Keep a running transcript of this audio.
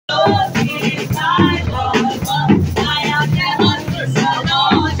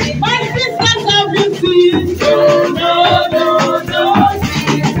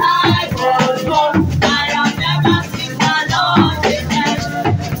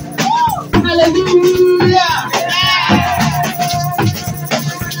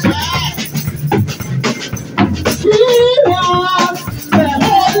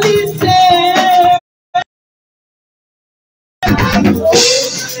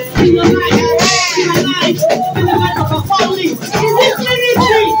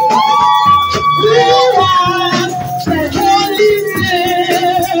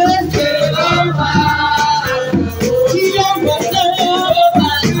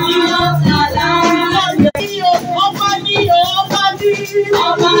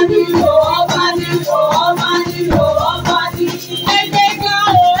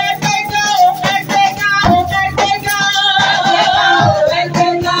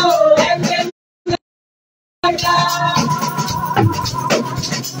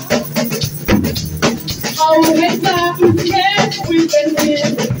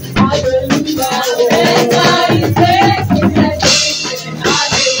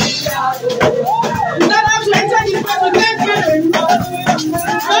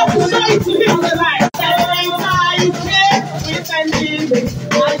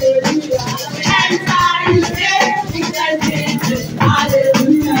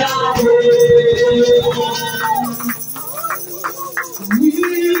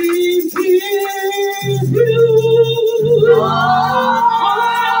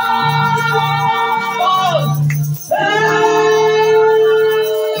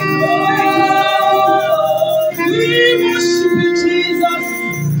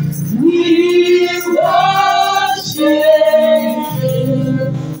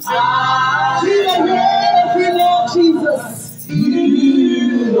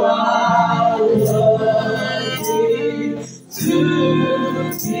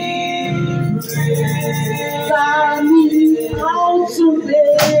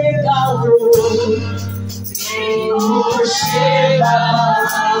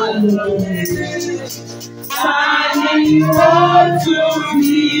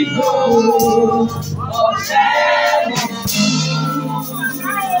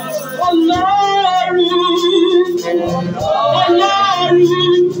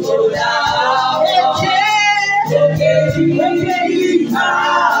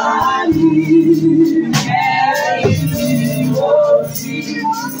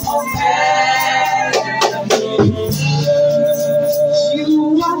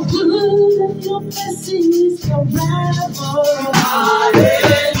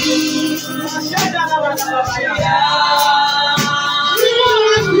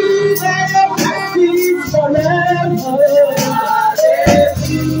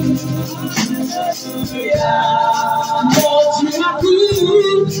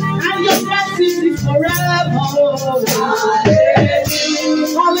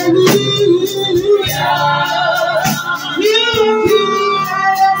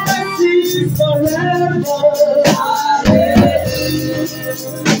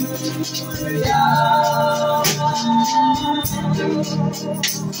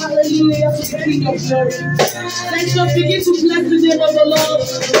Hallelujah to the King of Glory. Let's just begin to bless the name of the Lord.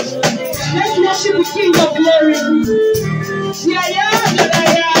 Let's worship the King of Glory. The I am that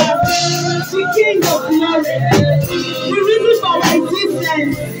I am. The King of Glory. The reason for our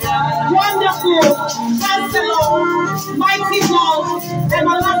existence. Wonderful. Counselor. Mighty God.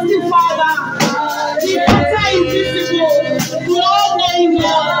 Everlasting Father. The Father invisible. The all-knowing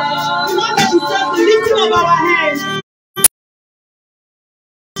God. The one that deserves the lifting of our hands.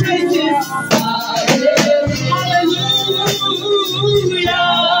 Hallelujah.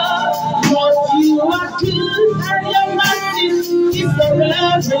 Lord, you are good and your mercy is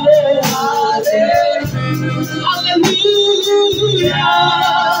forever. Hallelujah.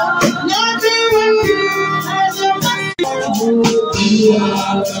 Lord, you are good and your mercy is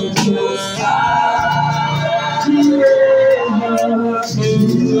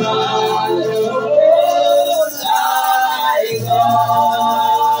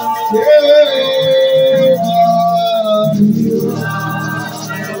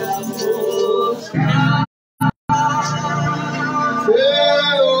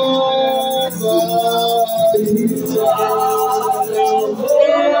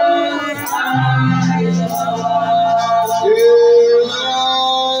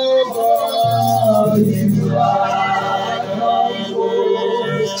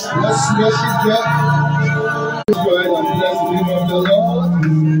Let's worship God. Let's go ahead and bless the name of the Lord.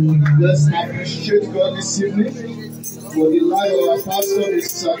 Let's appreciate God this evening. for the life of our pastor,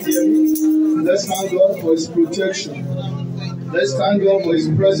 Mr. Sakiemi. Let's thank God for his protection. Let's thank God for his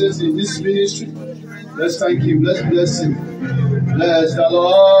presence in this ministry. Let's thank him. Let's bless him. Bless the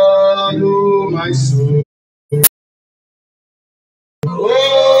Lord, oh my soul.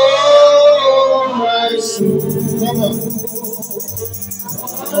 Oh, my soul. Come on.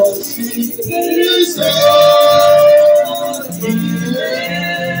 Oh, Jesus.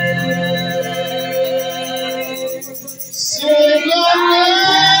 Sing your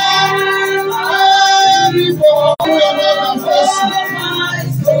name, before another person.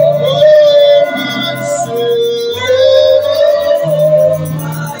 Oh, my soul.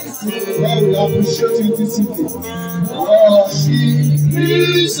 God will appreciate you this evening. Oh,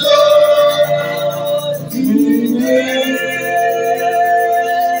 Jesus.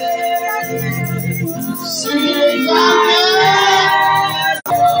 Sing your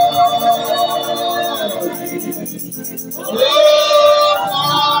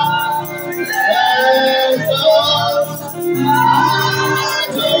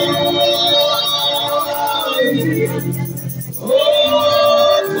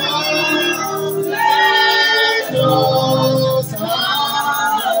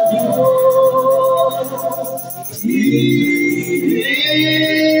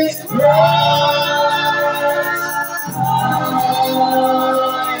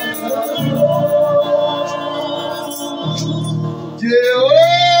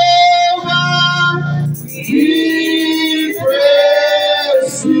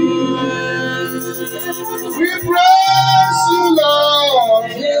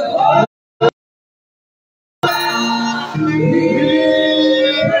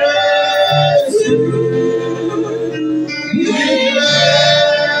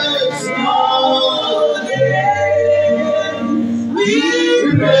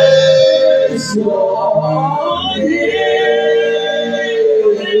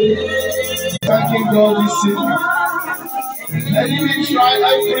thanking God this evening. Enemy try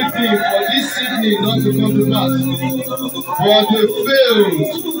everything for this evening not to come to pass, but they failed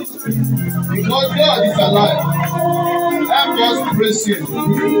because God is alive. Help us praise Him.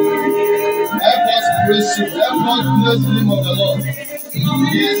 Help us praise Him. Help us bless the name of the Lord.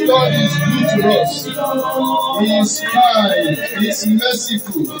 His God is good to us. He is kind. He is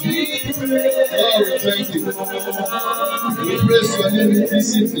merciful. Lord, we thank you. We praise your name this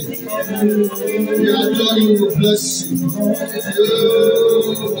evening. We adore you. We bless you.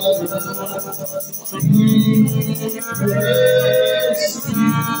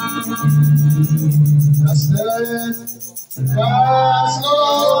 Fast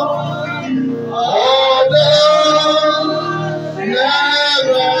Lord, all the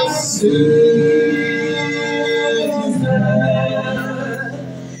never cease.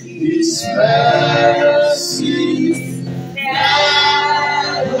 His mercy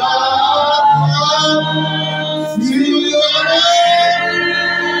never comes to an end.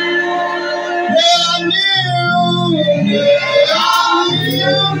 They are new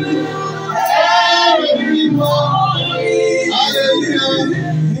every morning. Hallelujah.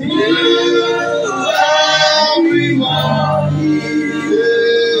 Every morning.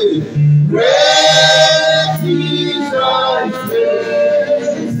 Great is thy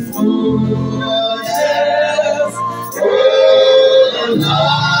faithfulness, O Lord.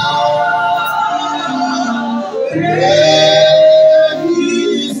 Great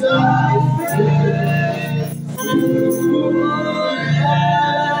is thy faithfulness.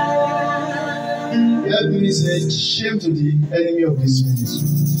 Let me say, shame to the enemy of this ministry.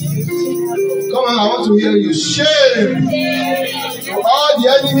 Come on, I want to hear you. Shame to all the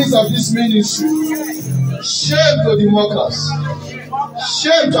enemies of this ministry. Shame to the mockers.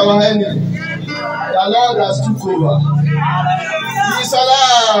 Shame to our enemy. The Lord has took over. He is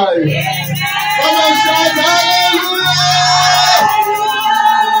alive. Come on, shout hallelujah.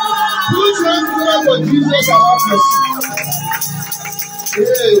 Put your hands together for Jesus and have mercy.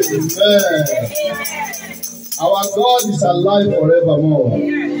 Amen. Our God is alive forevermore.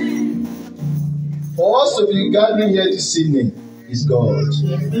 For us to be gathering here this evening is God.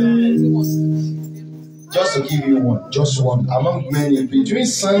 Just to give you one, just one, among many, between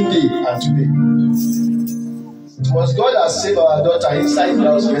Sunday and today. It was God that saved our daughter inside the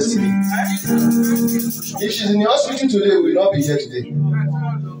house yesterday. If she's in the hospital today, we will not be here today.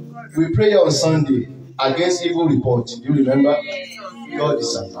 We pray on Sunday against evil report. You remember? God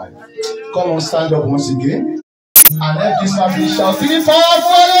is alive. Come on, stand up once again. And let this family shout 3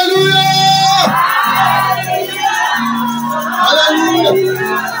 powerful hallelujah!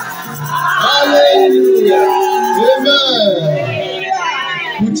 Hallelujah! Hallelujah!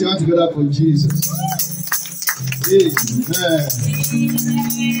 Amen! Put your hands together for Jesus. Amen.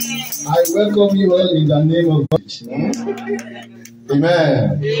 I welcome you all in the name of God.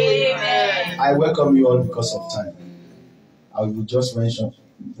 Amen. Amen. I welcome you all because of time. I will just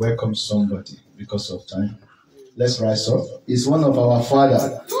welcome somebody because of time. Let's rise up. It's one of our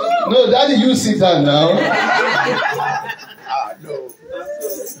father. No, Daddy, you sit down now. No.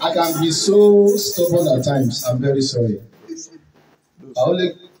 I can be so stubborn at times. I'm very sorry. I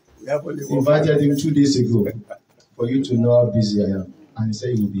only invited him 2 days ago for you to know how busy I am. And he said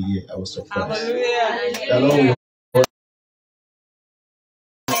he will be here. I was surprised. The Lord will.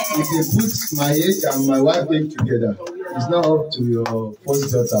 If they put my age and my wife name together, it's not up to your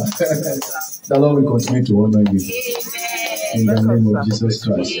first daughter. The Lord will continue to honor you. In the name of Jesus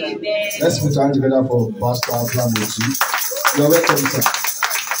Christ. Let's put our hands together for Pastor Abraham. You're welcome, sir.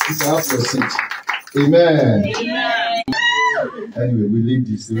 You can have your seat. Amen. Anyway, we leave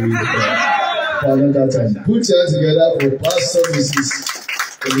this story for another time. Put your hands together for Pastor Mrs.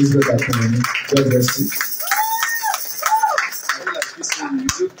 Elizabeth Akinwumi. God bless you.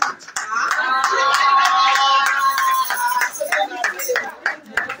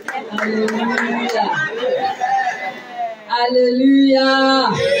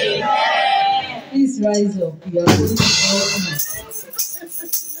 Hallelujah. Please rise up. You are going to help me.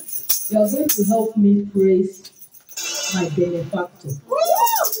 You are going to help me praise my benefactor.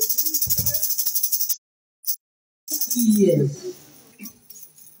 2 years,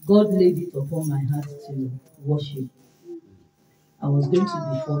 God laid it upon my heart to worship. I was going to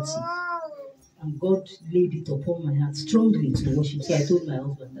be 40. And God laid it upon my heart strongly to worship. So I told my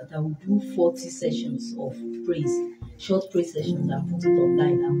husband that I would do 40 sessions of praise, short praise sessions, and put it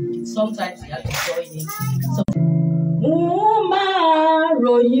online. And sometimes you have to join in.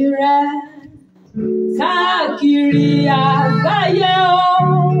 Káàkiri àgbáyé o,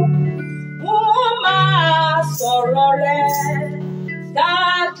 wọ́n máa sọ̀rọ̀ rẹ̀.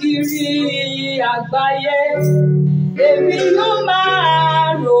 Káàkiri àgbáyé, èmi yóò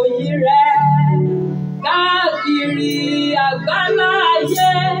máa ròyìn rẹ̀. Káàkiri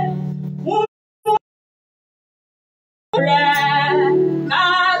àgbáláyé, wọ́n rẹ̀.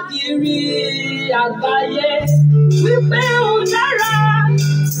 Káàkiri àgbáyé, wípé ó dára,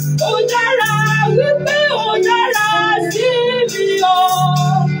 wípé ó dára sí mi o.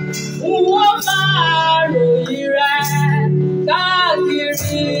 Wọ́n máa ròyìn rẹ̀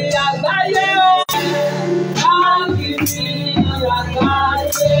káàkiri àgbáyé o. Káàkiri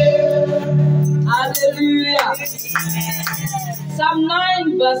àgbáyé. Hallelujah. Psalm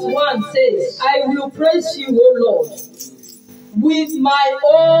 9 verse 1 says, I will praise you, O Lord, with my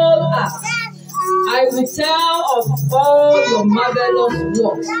whole heart. I will tell of all your marvelous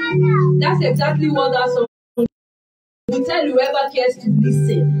works. That's exactly what that song will tell whoever cares to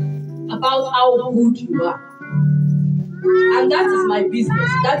listen about how good you are. And that is my business.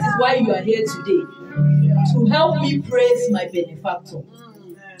 That is why you are here today. To help me praise my benefactor.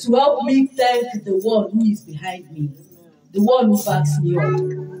 To help me thank the one who is behind me. The one who backs me up.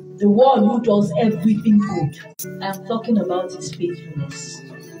 The one who does everything good. I'm talking about his faithfulness.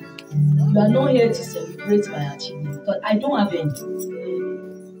 You are not here to celebrate my achievement, but I don't have any.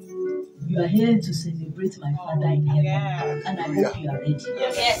 You are here to celebrate my Father in heaven, and I hope you are ready.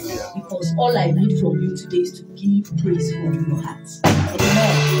 Yes. Because all I need from you today is to give praise from your heart.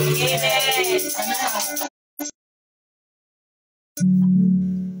 Amen.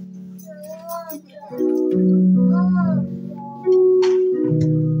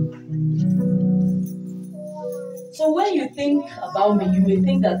 So when you think about me, you will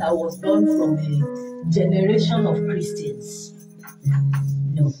think that I was born from a generation of Christians.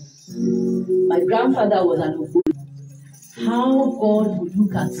 No. My grandfather was an Ogbo. How God would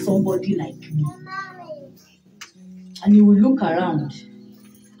look at somebody like me. And he will look around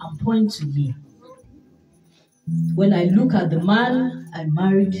and point to me. When I look at the man I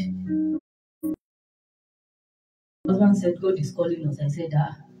married, my husband said, God is calling us. I said,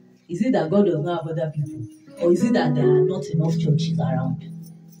 is it that God does not have other people? Or is it that there are not enough churches around?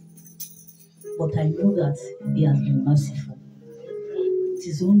 But I know that he has been merciful. It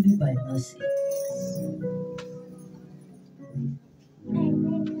is only by mercy.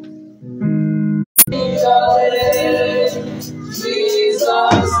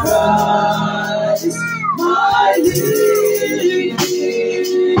 Jesus Christ, my Redeemer.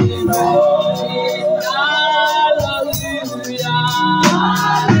 Hallelujah.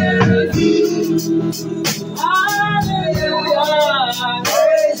 Hallelujah.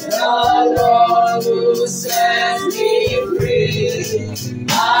 Praise the Lord who sets me free.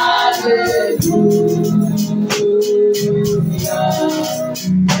 Hallelujah.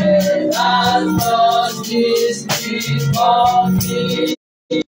 And I lost this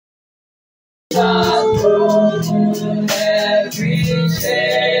every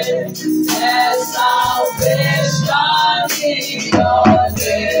shame and salvation in your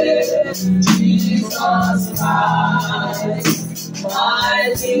name, Jesus Christ,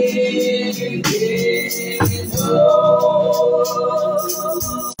 my living hope.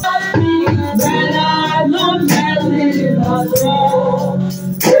 When I'm not living alone,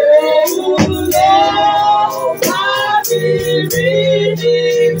 oh Lord, I be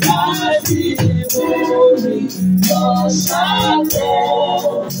reading my glory, your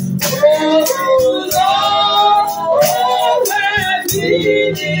shadow. Oh Lord, when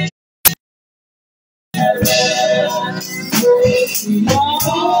needing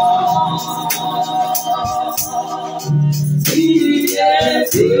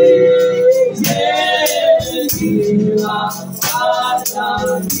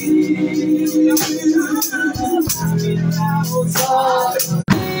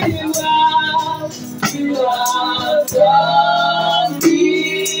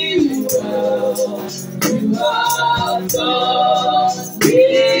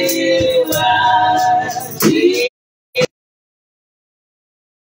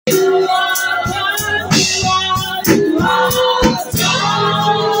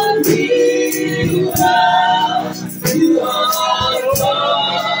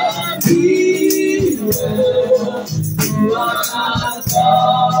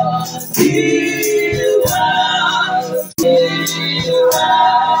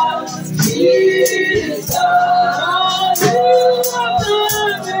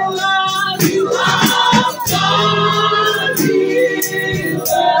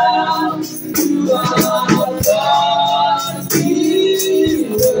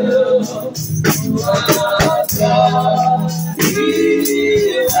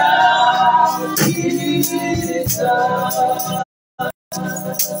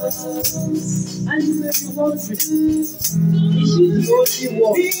and you may be wondering, is she the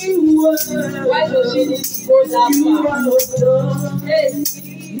only one? Why does she need to go that far? Hey,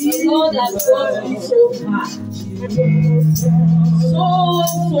 the Lord has brought me so far. So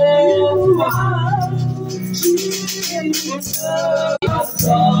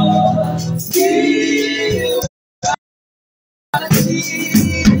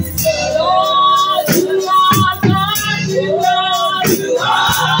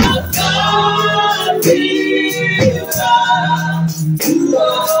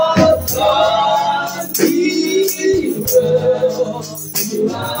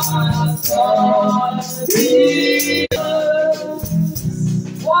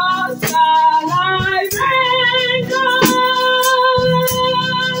what shall I render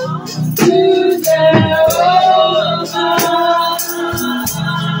to Jehovah?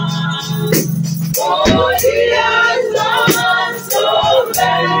 For he has done so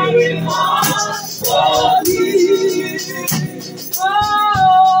very much for me. Oh,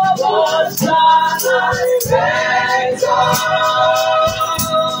 what shall I render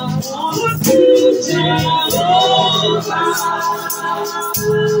to Jehovah?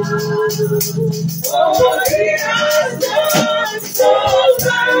 For he has done so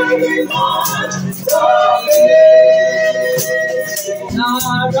very much for me.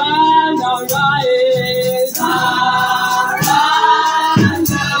 Nara, Nara,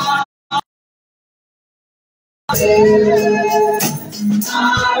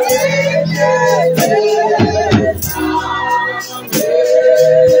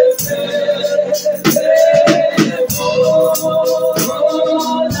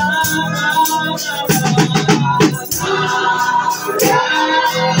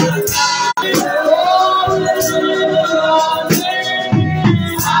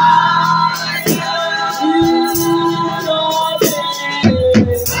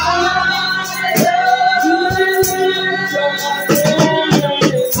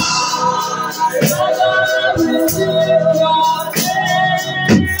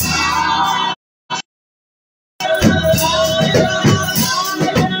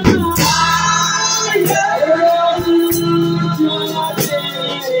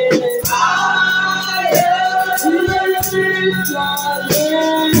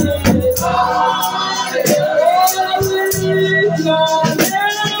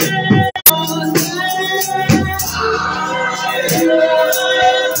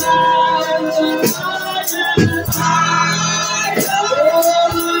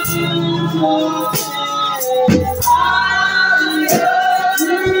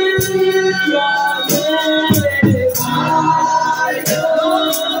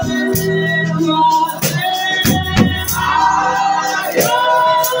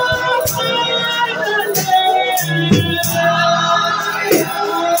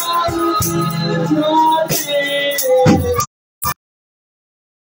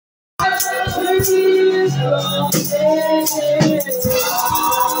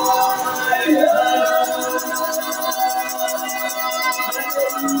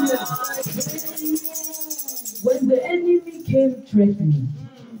 When the enemy came threatening,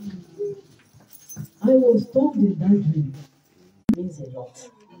 I was told in that dream. It means a lot.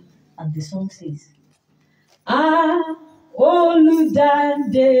 And the song says,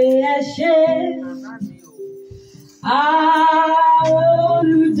 Olùdáǹdè ẹ ṣé.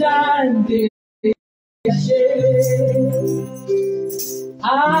 Olùdáǹdè ẹ ṣé.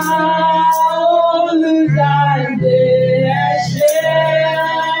 Olùdáǹdè ẹ ṣé.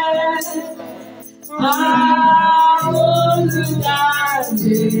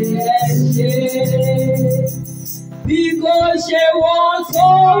 Olùdáǹdè ẹ ṣé. Bí kò ṣe wọ́n tó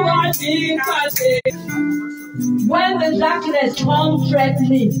wà ní pàdé. When the darkness comes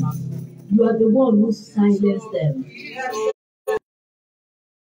threatening, you are the one who silenced them.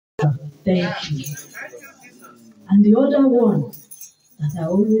 Thank you. And the other one that I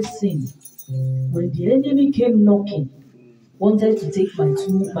always sing, when the enemy came knocking, wanted to take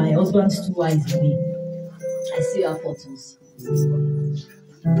my husband's 2 eyes away, I see our photos. There's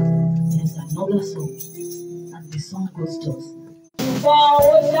another song, and the song goes just.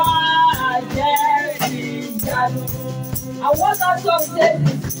 I want us to say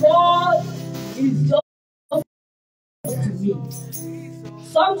this God is just to me.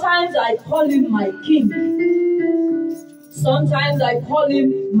 Sometimes I call him my king. Sometimes I call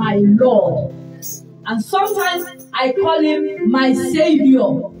him my Lord. And sometimes I call him my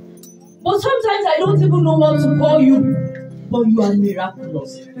Savior. But sometimes I don't even know what to call you. But you are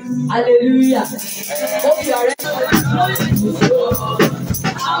miraculous. Hallelujah. Hope you are ready.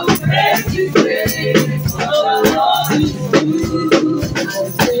 I will praise you, for the Lord is good. I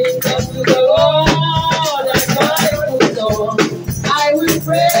will sing unto the Lord a joyful song. I will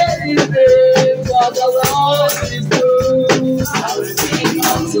praise His name, for the Lord is good. I will sing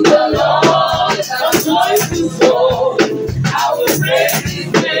unto the Lord a joyful song. I will praise His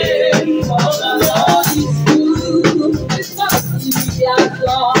name, for the Lord is good. Because He has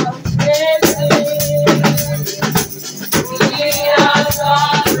done great things. He has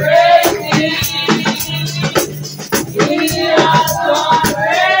done great things. He has done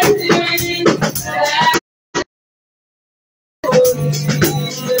great things.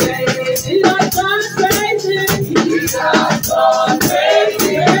 He has done great things. He has done great things.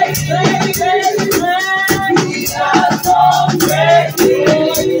 He has done great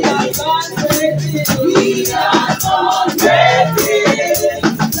things. He has done great things. He has done great things.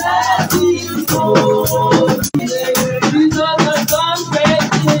 Let Him go. Jesus has done great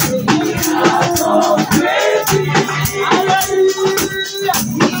things. He has done great things. Hallelujah.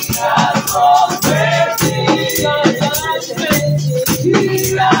 He has done great things. He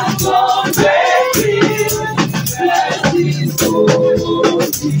has done great things. Let Him go.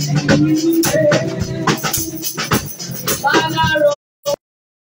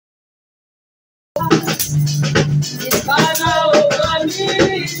 Banner over me,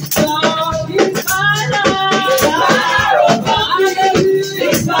 Lord, His banner over me,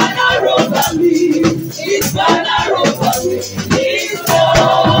 His banner over me, His banner over me, His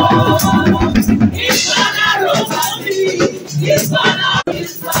Lord, His banner over me, His banner,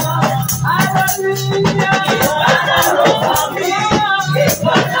 hallelujah, His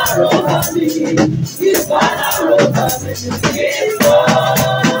banner over me, His banner over me, His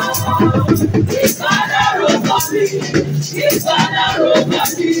Lord, His banner over me, His banner over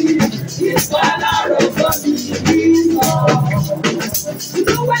me, His banner over me, His Lord. You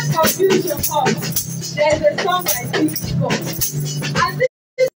know when confusion comes, there's a song I sing to God. And this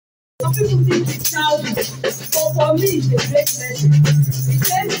some people think it's childish, but for me it's a great message. It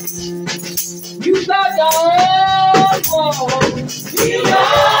says, you got the whole world in your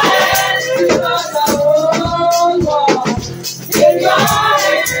hands, you got the whole world in your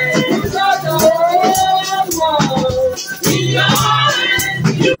hands, you got the whole world in your hands.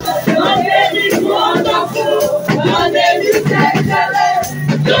 Your name is wonderful, your name is excellent,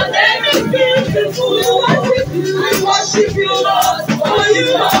 your name is beautiful. We worship you, Lord, for you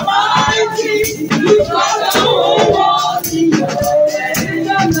are mighty. You got the whole world in your hands. You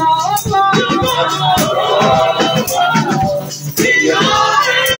got the whole world in your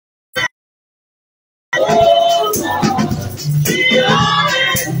hands.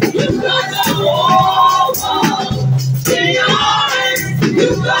 You got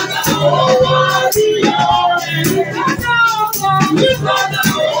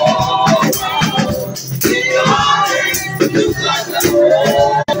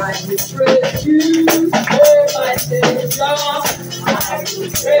the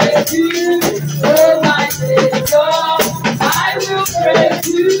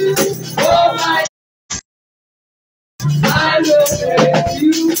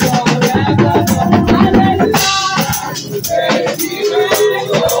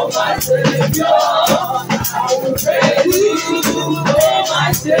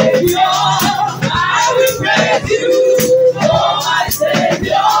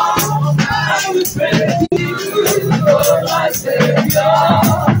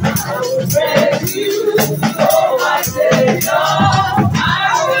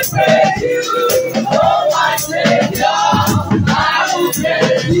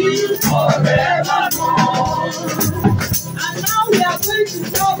forevermore. And now we are going to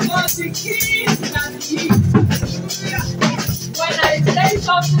talk about the kings and the when I say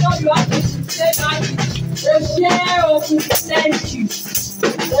something, you have to say that thank you.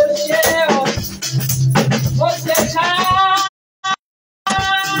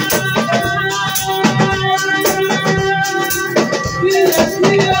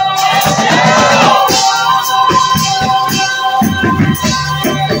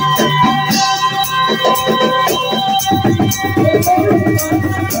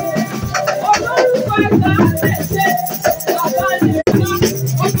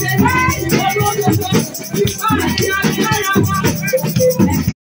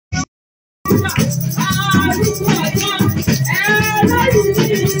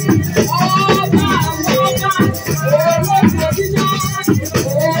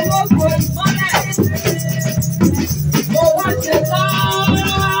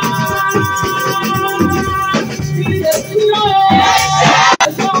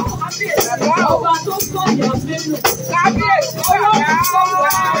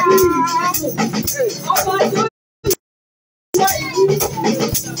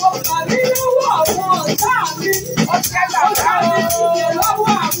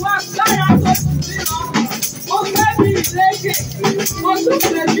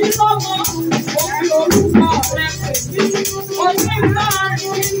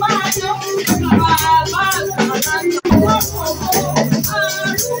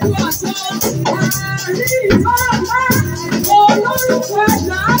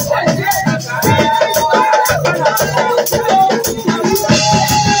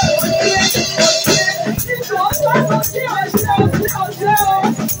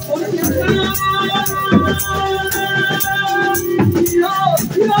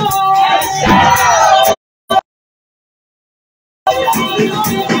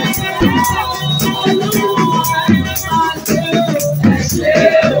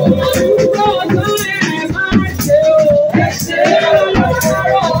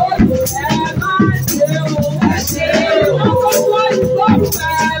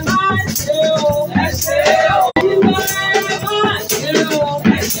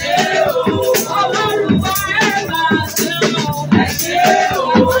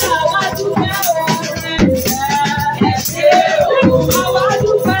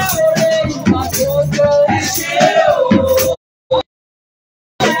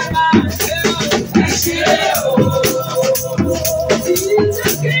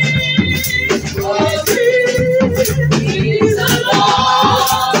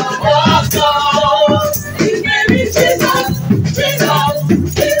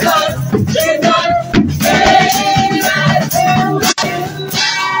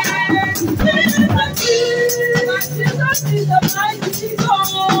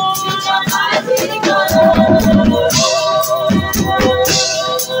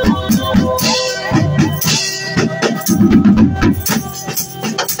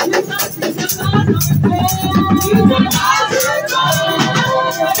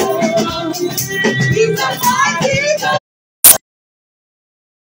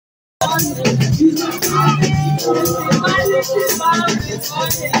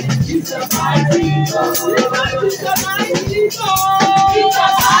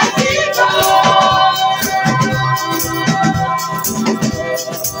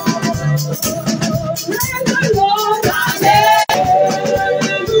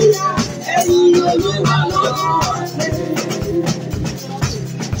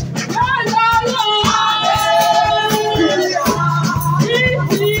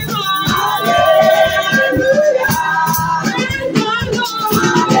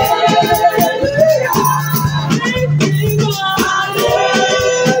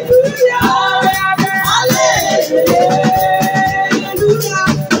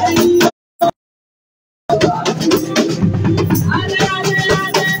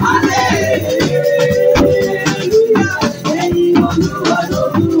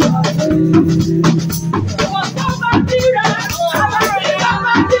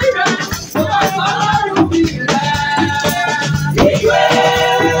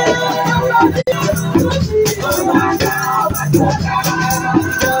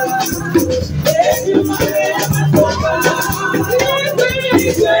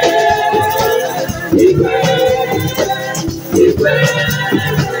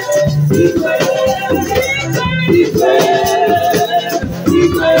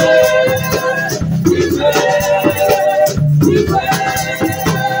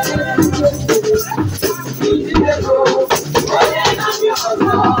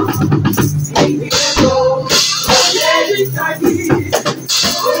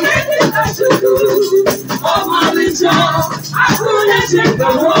 nation, I couldn't change the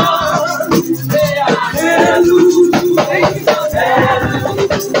world. They are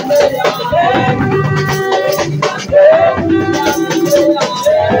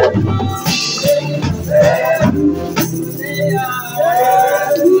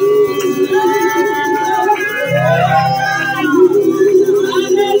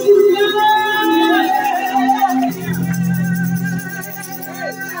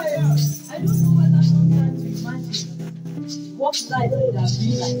what life would have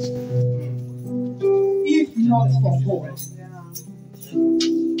been like if not for God.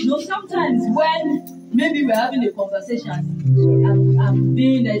 You know, sometimes when maybe we're having a conversation and I'm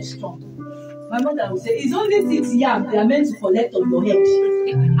being headstrong, my mother will say, it's only 6 yams they are meant to collect on your head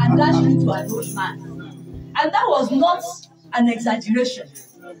and dash you to an old man. And that was not an exaggeration.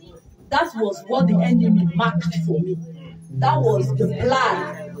 That was what the enemy marked for me. That was the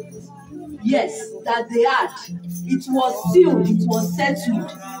plan. Yes, that they had. It was sealed, it was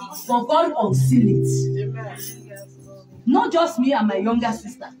settled, but God unsealed it. Not just me and my younger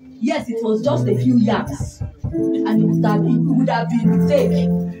sister. Yes, it was just a few years, and it would have been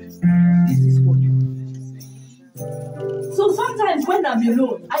taken. This is what. So sometimes when I'm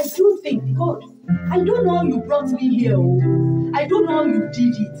alone, I do think, God, I don't know how you brought me here. I don't know how you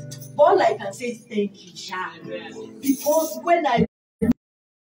did it. But all I can say is thank you, Sha. Because when I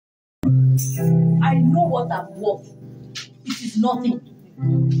know what I'm worth. It is nothing.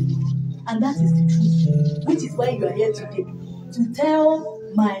 And that is the truth. Which is why you are here today. To tell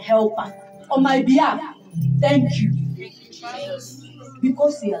my helper on my behalf, thank you.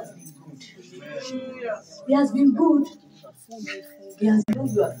 Because he has been good. He has been good. He has been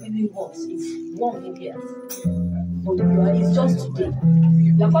good. You are feeling hot. It's warm here. But it's just today.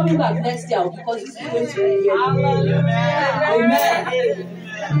 You are coming back next year because it's going to be here. Amen.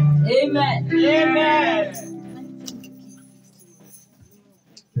 Amen. Amen.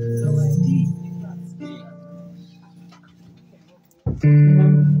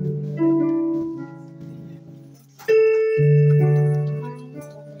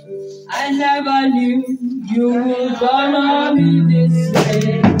 I never knew you would gonna be this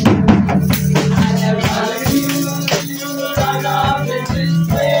way. I never knew you would gonna be this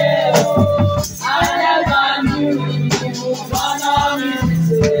way. I never knew you would gonna be this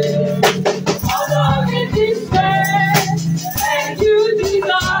way. Gonna be this way. Thank you,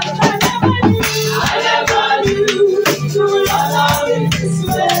 Jesus. I never knew you would gonna be this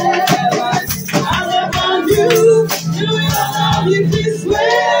way. I never knew you would gonna be this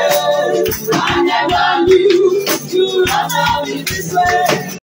way. I never knew you would gonna be this way.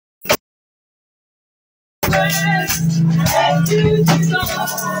 Thank you, Jesus,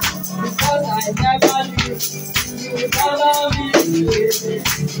 because I never knew you would gonna be this way.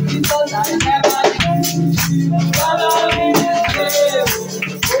 Because I never knew you would gonna be this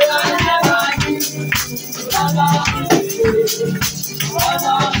way. I never knew you would gonna be this way.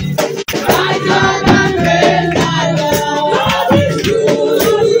 I never praise my Lord. God is good.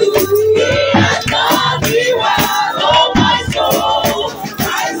 He has done me well, oh my soul.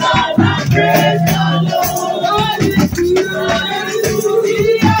 I never praise the Lord. God is good. He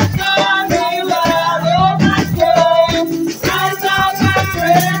has done me well, oh my soul. I never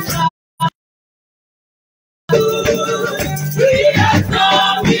praise the Lord. He has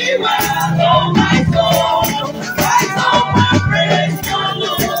done me well, oh my soul. I never praise the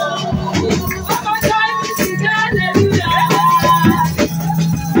Lord. Oh my God, this is hallelujah.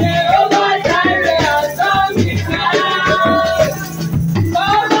 Jehovah Jireh has done me well. Oh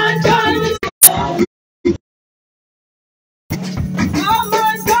my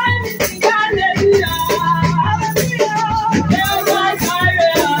God, this is hallelujah. Jehovah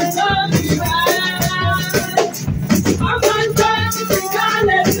Jireh has done me well. Oh my God, this is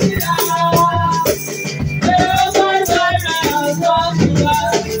hallelujah. Jehovah Jireh has done me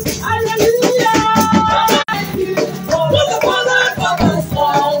well. Hallelujah. Thank you for the Father, for the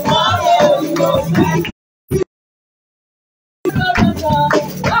Son, for the Holy Ghost. Thank you. For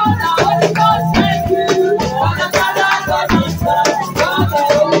the Holy Ghost, thank you. For the Father, for the Son, for the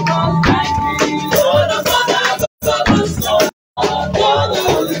Holy Ghost, thank you. For the Father, for the Son, for the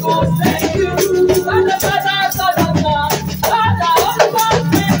Holy Ghost, thank you. For the Father, for the Son, for the Holy Ghost,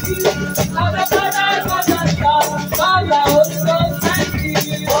 thank you. For the Father, for the Son, for the Holy Ghost, thank you.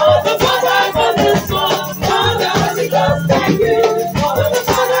 For the Father, for the Son, for the Holy Ghost, thank you. For the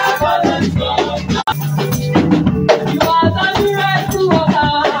Father, for the Son. You are the miracle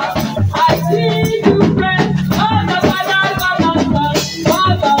worker. I see you pray. For the Father, for the Son, for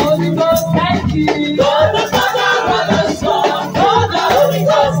the Holy Ghost, thank you. For the Father, for the Son, for the Holy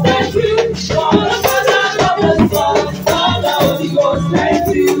Ghost, thank you.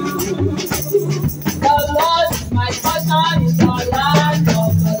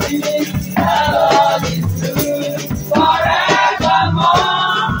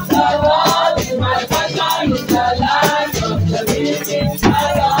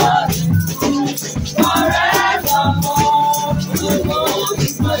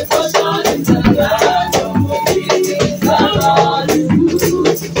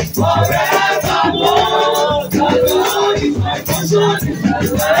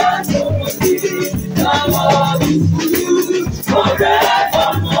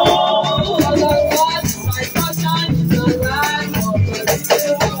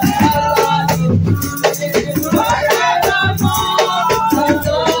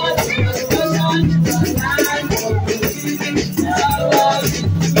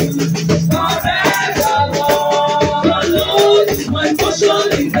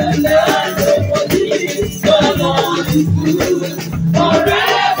 in the land of the living. The Lord is good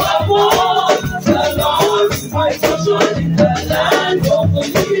forevermore. The Lord is my portion in the land of the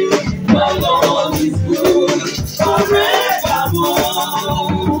living. The Lord is good forevermore.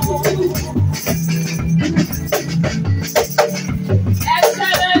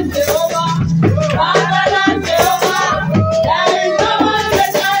 Excellent Jehovah, marvelous Jehovah, there is no one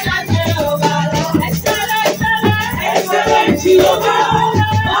greater than Jehovah. Excellent Jehovah,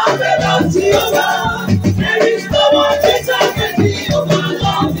 marvelous Jehovah, there is no one greater than Jehovah.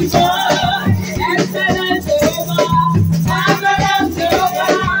 Lord is God. Excellent Jehovah, marvelous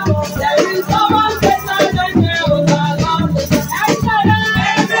Jehovah, there is no one greater than Jehovah. Lord is God.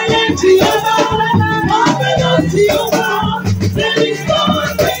 Excellent Jehovah, marvelous Jehovah, there is no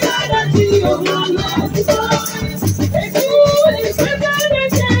one greater than Jehovah.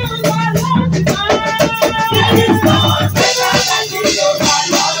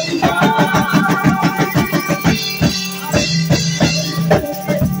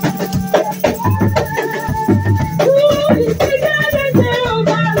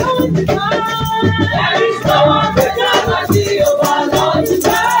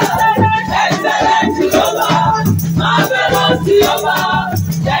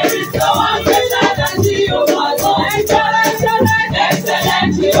 Lord is God. There is no one greater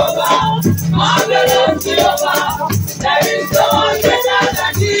than Jehovah. Lord is God. There is no one greater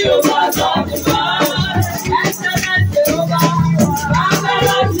than Jehovah.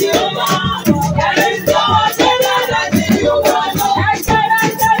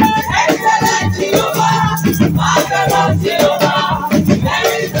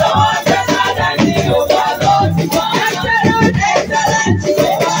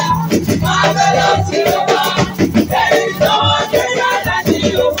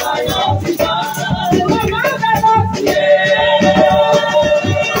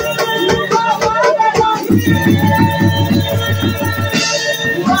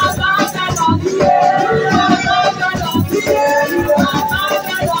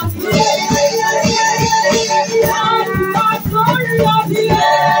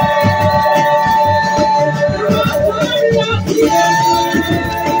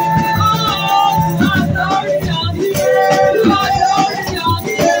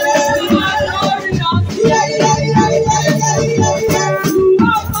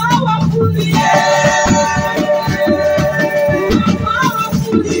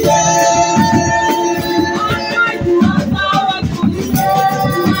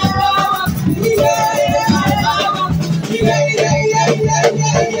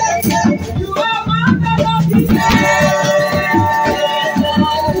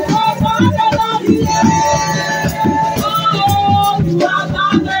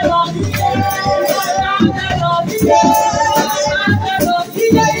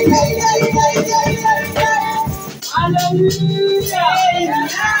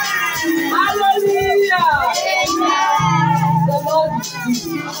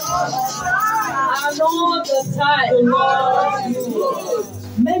 Lord is God.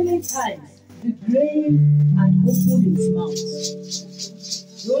 Many times the grave had opened its mouth.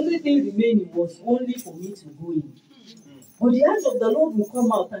 The only thing remaining was only for me to go in. But the hand of the Lord will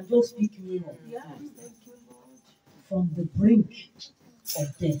come out and just pick me up from the brink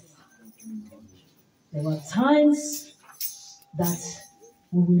of death. There were times that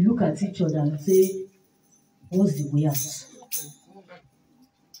we will look at each other and say, what's the way out?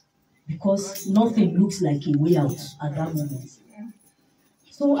 Because nothing looks like a way out at that moment.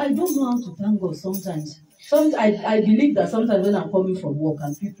 So I don't know how to thank God sometimes. I believe that sometimes when I'm coming from work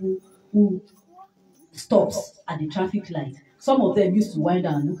and people who stops at the traffic light, some of them used to wind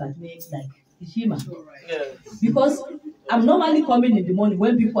down and look at me like, is she man? Because I'm normally coming in the morning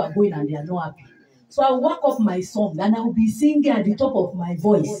when people are going and they are not happy. So I work up my song and I will be singing at the top of my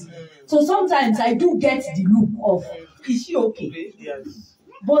voice. So sometimes I do get the look of, is she okay?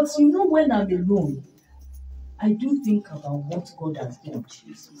 But you know, when I'm alone, I do think about what God has done.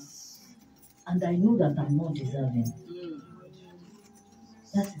 And I know that I'm not deserving.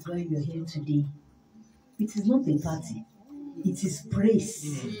 That is why you're here today. It is not a party. It is praise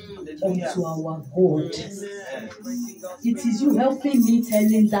unto our God. It is you helping me,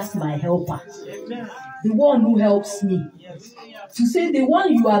 telling that's my helper. The one who helps me. To say the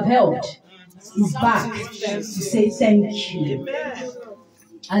one you have helped is back to say thank you.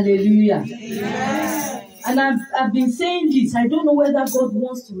 Hallelujah. And I've been saying this. I don't know whether God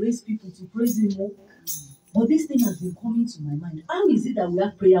wants to raise people to praise Him more. But this thing has been coming to my mind. How is it that we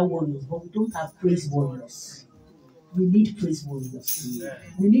have prayer warriors, but we don't have praise warriors? We need praise warriors.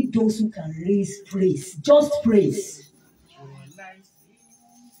 We need those who can raise praise. Just praise.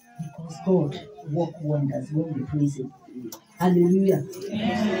 God work wonders when we praise Him. Hallelujah.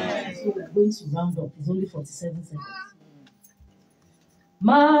 Yeah. So we're going to round up. It's only 47 seconds.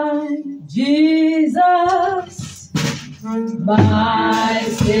 My Jesus, my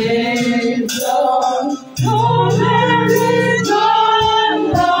Savior, oh, there is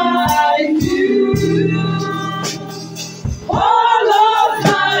none like you. All of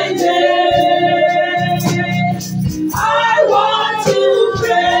my days, I want to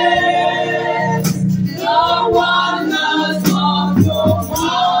praise the wonders of your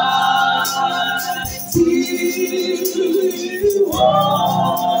mighty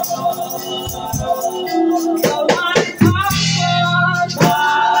word. My comfort,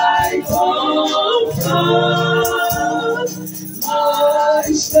 my comfort, my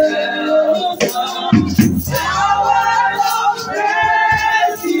shelter, tower of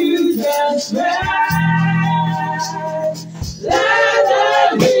refuge and strength. Let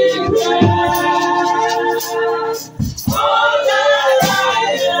them be praised. All that I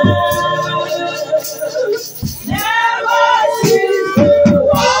am, never cease to worship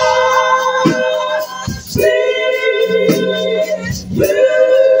you.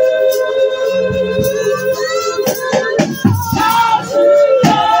 Shout to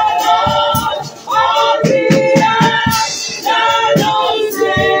the Lord on the earth, let us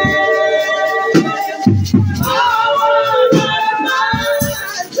sing. Power and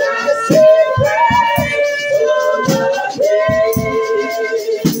majesty, praise to the King.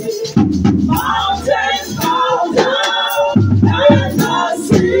 Mountains bow down and the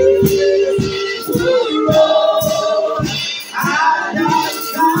seas will roll at the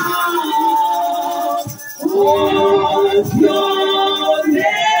sound of your name.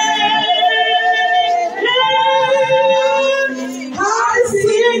 I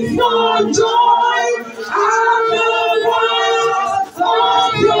sing for joy at the words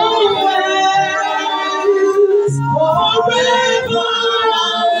of your ways. Forever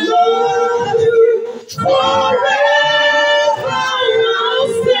I'll love you. Forever I'll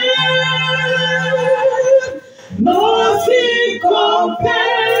stand. Nothing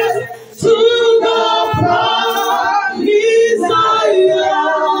compares to the promise I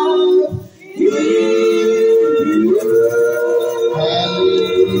have in you.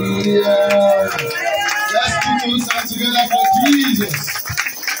 Hallelujah. Let's put those hands together for Jesus.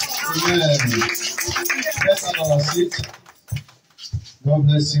 Amen. Let's have our seat. God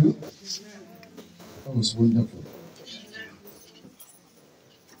bless you. That was wonderful.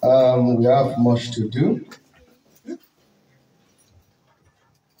 We have much to do.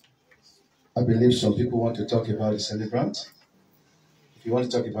 I believe some people want to talk about the celebrant. If you want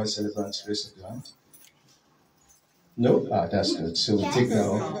to talk about the celebrant, raise your hand. No? Ah, that's good. So we'll take that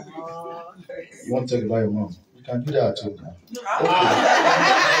off. You want to talk about your mom? You can do that at home now.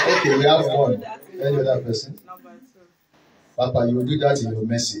 Okay, we have one. Any other person? Papa, you will do that in your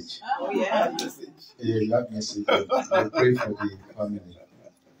message. Oh, yeah. Yeah, you have message. You pray for the family.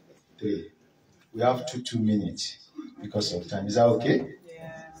 3. We have 2 minutes because of time. Is that okay?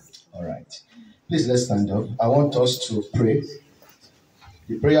 Yeah. All right. Please, let's stand up. I want us to pray.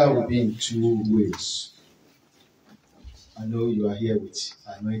 The prayer will be in 2 ways. I know you are here with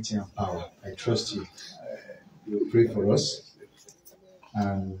anointing and power. I trust you. You will pray for us.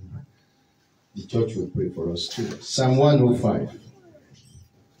 And the church will pray for us too. Psalm 105.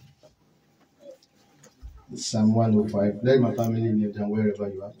 Psalm 105. Let my family kneel down wherever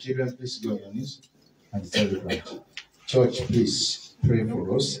you are. Children, please go on your knees and celebrate. Church, please pray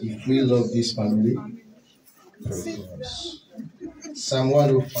for us. If we love this family, pray for us. Psalm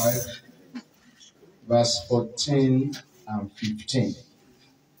 105, verse 14 and 15.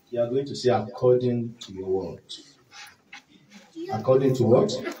 You are going to say, according to your word. According to what?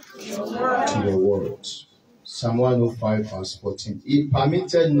 To your word. Psalm 105, verse 14. He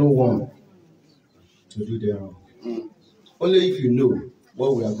permitted no one to do their wrong. Only if you know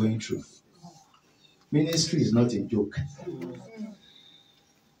what we are going through. Ministry is not a joke.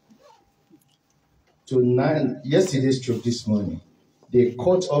 Yesterday's stroke this morning, they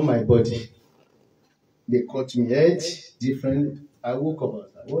cut on my body. They cut me head, different. I woke up, I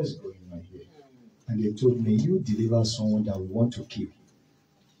was like, what is going on here? And they told me, you deliver someone that we want to kill.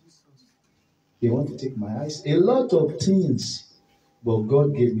 They want to take my eyes. A lot of things. But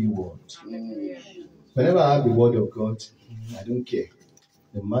God gave me word. Whenever I have the word of God, I don't care.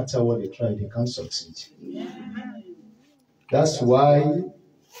 No matter what they try, they can't succeed. That's why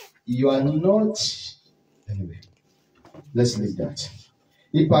you are not. Anyway, let's leave that.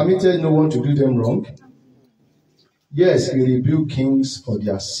 He permitted no one to do them wrong. Yes, he rebuked kings for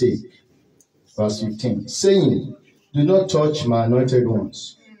their sake. Verse 15, saying, do not touch my anointed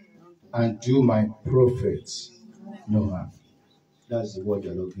ones. and do my prophets no harm. That's the word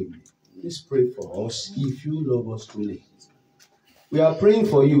the Lord gave me. Please pray for us if you love us truly. We are praying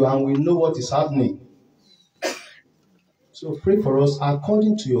for you and we know what is happening. So pray for us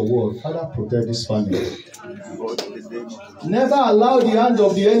according to your word. Father, protect this family. Never allow the hand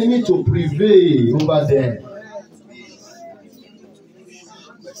of the enemy to prevail over them.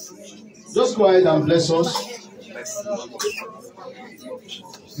 Just go ahead and bless us.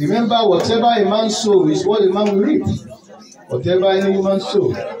 Remember, whatever a man sows is what a man will reap. Whatever any man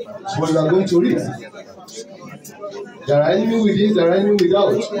sows is what you are going to reap. There are enemies within, there are enemies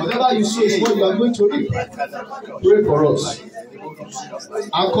without. Whatever you sow is what you are going to reap. Pray for us.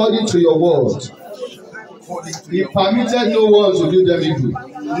 According to your word, He permitted no one to do them evil.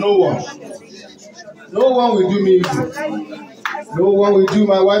 No one. No one will do me evil. No one will do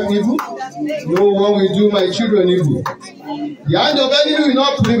my wife evil. No one will do my children evil. The hand of enemy will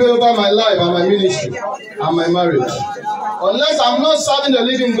not prevail over my life and my ministry and my marriage. Unless I'm not serving the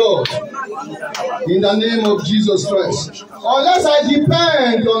living God. In the name of Jesus Christ. Unless I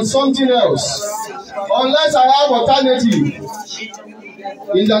depend on something else. Unless I have alternative.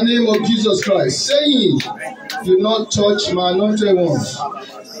 In the name of Jesus Christ. Saying, do not touch my anointed ones.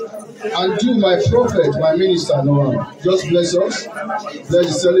 And do my prophet, my minister, no harm. Just bless us. Bless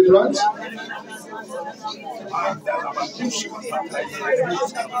the celebrant.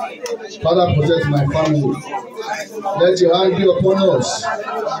 Father, protect my family. Let your hand be upon us.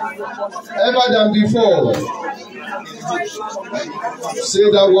 Ever than before. Say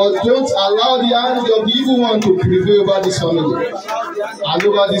that word. Don't allow the hand of the evil one to prevail over this family and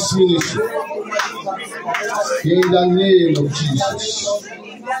over this ministry. In the name of Jesus.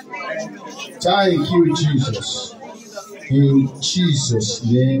 Thank you, Jesus. In Jesus'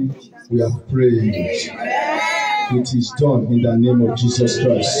 name we have prayed. It is done in the name of Jesus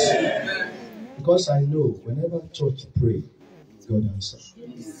Christ. Because I know whenever church pray, God answers.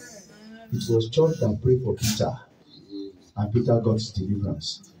 It was church that prayed for Peter, and Peter got his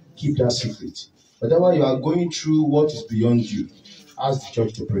deliverance. Keep that secret. Whatever you are going through, what is beyond you, ask the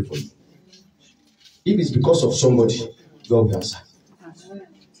church to pray for you. If it's because of somebody, God will answer.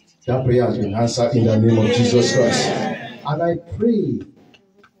 That prayer has been answered in the name of Jesus Christ. And I pray.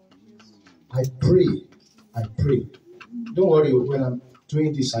 Don't worry, when I'm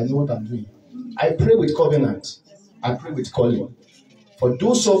doing this, I know what I'm doing. I pray with covenant. I pray with calling. For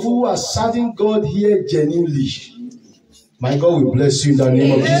those of you who are serving God here genuinely, my God will bless you in the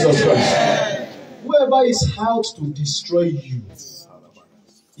name of Jesus Christ. Whoever is out to destroy you,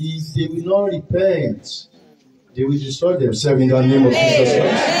 if they will not repent, they will destroy themselves in the name of Jesus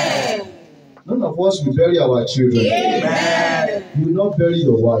Christ. None of us will bury our children. You will not bury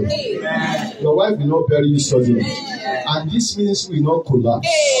your wife. Your wife will not bury you suddenly. And this ministry will not collapse.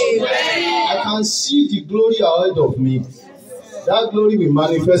 I can see the glory ahead of me. That glory will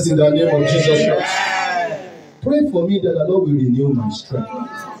manifest in the name of Jesus Christ. Pray for me that the Lord will renew my strength.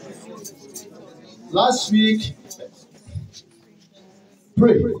 Last week,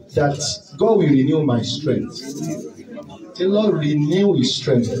 pray that God will renew my strength. The Lord renew His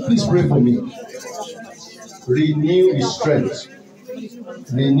strength. Please pray for me. Renew His strength.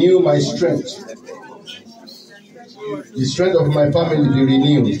 Renew my strength. The strength of my family be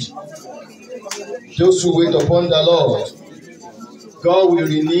renewed. Those who wait upon the Lord, God will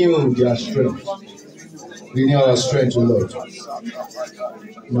renew their strength. Renew our strength, O Lord.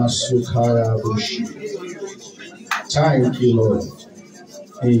 Thank you, Lord.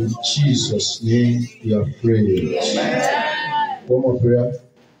 In Jesus' name we are praying. One more prayer.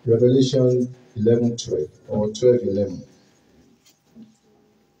 Revelation 11:12 or 12:11.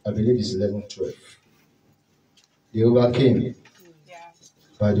 I believe it's 11:12. They overcame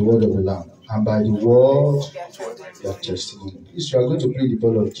by the word of the Lamb and by the word their testimony. If you are going to plead the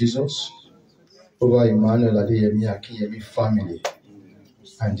blood of Jesus over Emmanuel Adeyemi Akinyemi family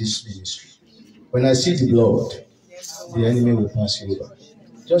and this ministry, when I see the blood, the enemy will pass you over.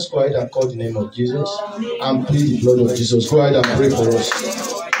 Just go ahead and call the name of Jesus and plead the blood of Jesus. Go ahead and pray for us.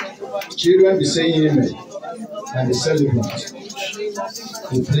 Children be saying amen and the celebrant.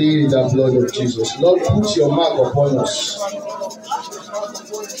 We plead the blood of Jesus. Lord, put your mark upon us.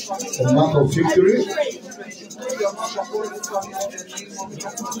 The mark of victory.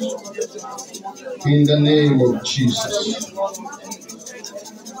 In the name of Jesus.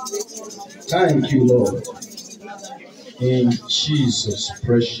 Thank you, Lord. In Jesus'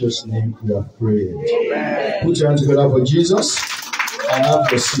 precious name we are praying. Put your hands together for Jesus and have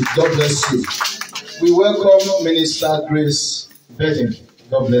your seat. God bless you. We welcome Minister Grace Beding.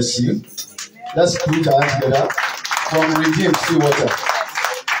 God bless you. Let's put our hands together from Redeemed Stillwater.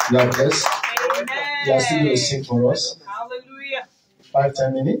 You are blessed. You are still going to sing for us. Hallelujah.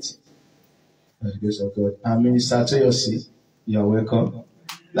 5-10 minutes. By the grace of God. And Minister Toyosi, you are welcome.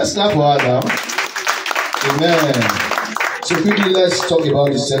 Let's clap for her now. Amen. So quickly, let's talk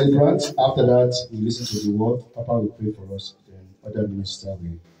about the celebrant. After that, we listen to the word. Papa will pray for us. Then other minister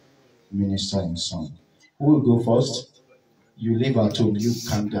will minister in song. Who will go first? You live at home. You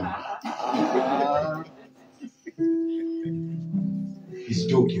calm down. It's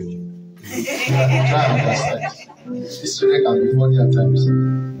joking. Try and understand. This story can be funny at times.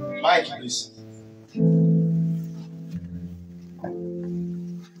 Mike, please.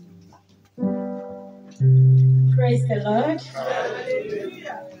 Praise the Lord.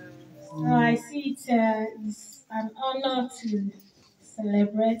 So I see it's an honor to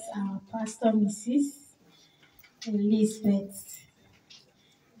celebrate our pastor, Mrs. Elizabeth.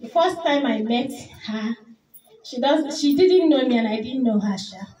 The first time I met her, she didn't know me and I didn't know her.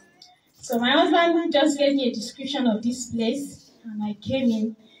 So my husband just gave me a description of this place and I came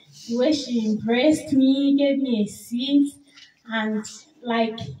in. The way she embraced me, gave me a seat, and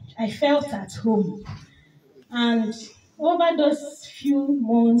like I felt at home. And over those few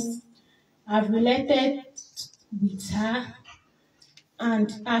months, I've related with her,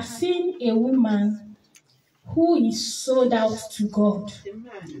 and I've seen a woman who is sold out to God.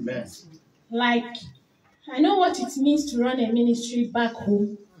 Amen. Like, I know what it means to run a ministry back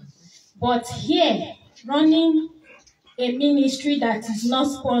home, but here, running a ministry that is not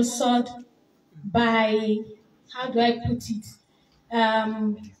sponsored by, how do I put it?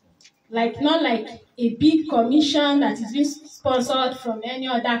 Not like a big commission that is being sponsored from any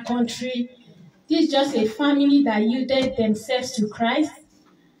other country. This is just a family that yielded themselves to Christ.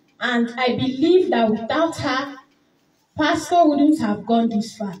 And I believe that without her, Pastor wouldn't have gone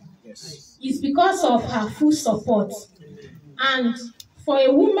this far. Yes. It's because of her full support. And for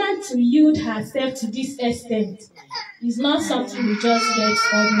a woman to yield herself to this extent is not something we just get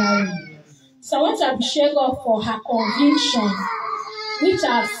ordinarily. So I want to appreciate God for her conviction, which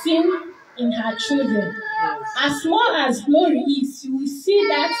I've seen in her children. As small as Glory is, you will see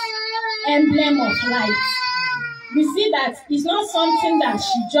that emblem of light. We see that it's not something that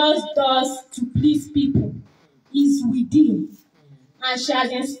she just does to please people. It's within. And she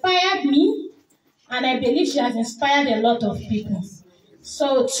has inspired me, and I believe she has inspired a lot of people.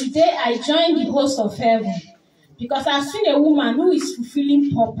 So today I join the host of heaven because I've seen a woman who is fulfilling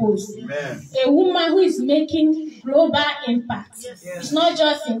purpose. Amen. A woman who is making global impact. Yes. It's not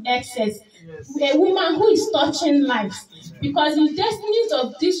just in excess. Yes. A woman who is touching lives. Because the destinies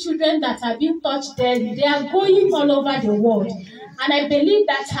of these children that are being touched daily, they are going all over the world. And I believe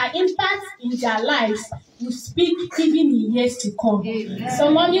that her impact in their lives will speak even in years to come. Amen. So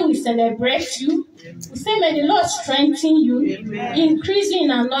mommy, we celebrate you. We say may the Lord strengthen you, Amen. Increase you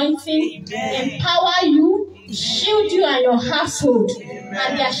in anointing, Amen. Empower you, shield you and your household, Amen.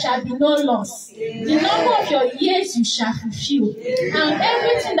 And there shall be no loss. Amen. The number of your years you shall fulfill, Amen. And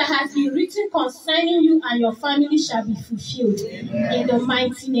everything that has been written concerning you and your family shall be fulfilled. Amen. In the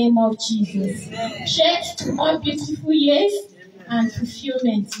mighty name of Jesus. Cheers to all beautiful years and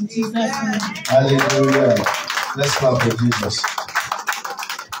fulfillment in Jesus' name. Hallelujah. Let's clap for Jesus.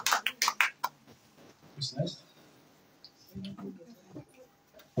 Who's next?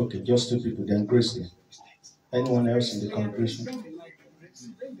 Okay, just two people, then Grace. Anyone else in the congregation?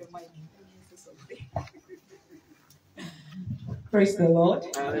 Praise the Lord.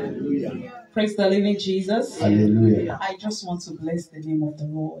 Hallelujah. Praise the living Jesus. Hallelujah. I just want to bless the name of the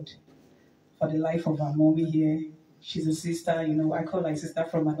Lord for the life of our mommy here. She's a sister, I call her sister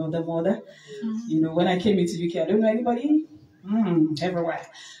from another mother. Mm-hmm. When I came into UK, I don't know anybody everywhere.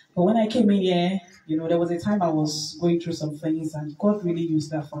 But when I came in here, there was a time I was going through some things and God really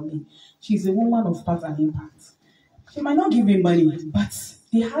used that for me. She's a woman of part and impact. She might not give me money, but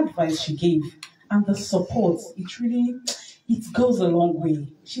the advice she gave and the support, it goes a long way.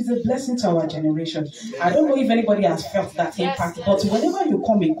 She's a blessing to our generation. I don't know if anybody has felt that impact, but whenever you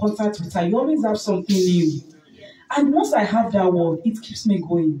come in contact with her, you always have something new. And once I have that word, it keeps me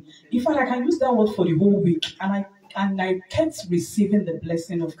going. In fact, I can use that word for the whole week. And I kept receiving the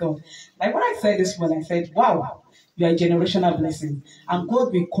blessing of God. Like when I said this one, I said, wow, you are a generational blessing. And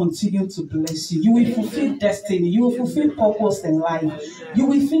God will continue to bless you. You will fulfill destiny. You will fulfill purpose in life. You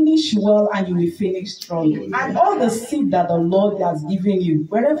will finish well and you will finish strong. And all the seed that the Lord has given you,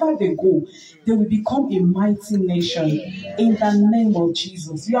 wherever they go, they will become a mighty nation in the name of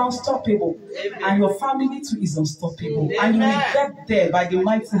Jesus. You are unstoppable. And your family too is unstoppable. And you will get there by the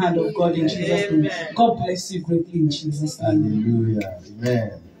mighty hand of God in Jesus' name. God bless you greatly in Jesus' name. Hallelujah.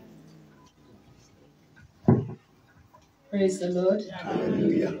 Amen. Praise the Lord.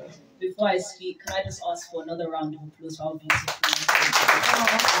 Hallelujah. Before I speak, can I just ask for another round of applause for how beautiful?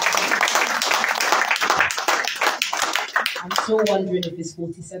 I'm still wondering if it's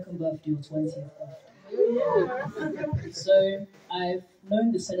 42nd birthday or 20th birthday. So I've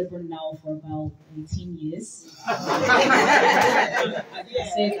known the celebrant now for about 18 years. I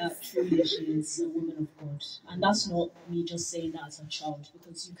say that truly she is a woman of God. And that's not me just saying that as a child,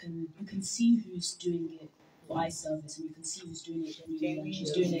 because you can see who's doing it for eye service, and you can see who's doing it genuinely, and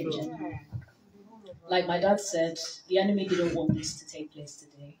she's doing it genuinely. Like my dad said, the enemy didn't want this to take place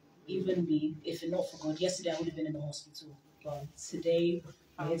today. Even me, if it not for God, yesterday I would have been in the hospital. But today,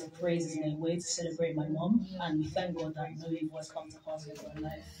 we're here to praise His name, we're here to celebrate my mom, and we thank God that no evil has come to pass over her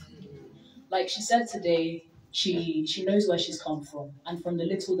life. Like she said today, she knows where she's come from, and from the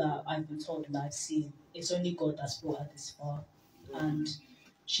little that I've been told and that I've seen, it's only God that's brought her this far. And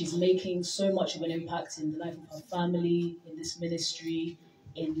she's making so much of an impact in the life of her family, in this ministry,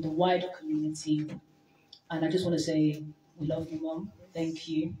 in the wider community. And I just want to say, we love you, Mom. Thank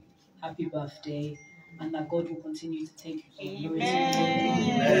you. Happy birthday. And that God will continue to take you from glory to glory.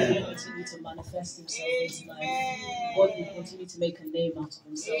 God will continue to manifest Himself in His life. God will continue to make a name out of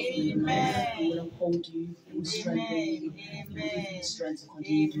Himself in your life. He will uphold you. He will strengthen you. He will give you the strength to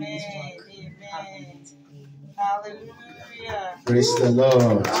continue doing His work. Have an amazing day. Hallelujah. Praise the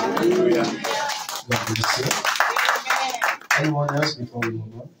Lord. Hallelujah. God bless you. Anyone else before we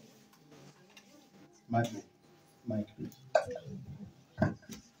move on? Mike, please.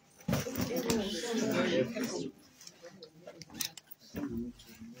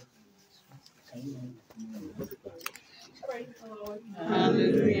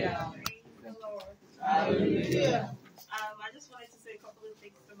 Hallelujah. Hallelujah. I just wanted to say a couple of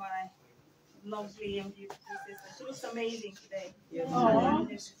things to my lovely and beautiful sister. She looks amazing today.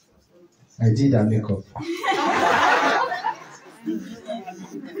 I did that makeup.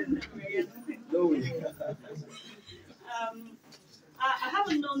 I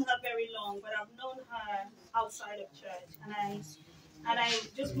haven't known her very long, but I've known her outside of church, and I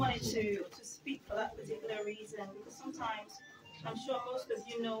just wanted to speak for that particular reason, because sometimes I'm sure most of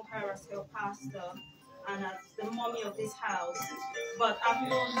you know her as your pastor and as the mommy of this house, but I've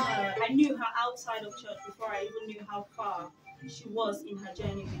known her, I knew her outside of church before I even knew how far she was in her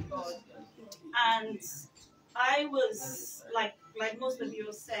journey with God. And I was, like most of you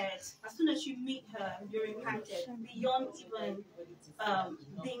have said, as soon as you meet her, you're impacted beyond even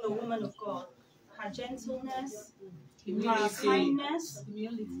being a woman of God. Her gentleness, her kindness,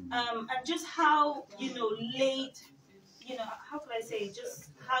 and just how, laid, how could I say,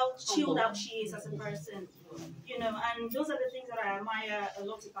 just how chilled out she is as a person, and those are the things that I admire a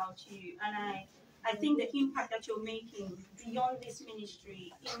lot about you. And I think the impact that you're making beyond this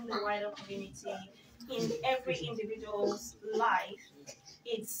ministry, in the wider community, in every individual's life,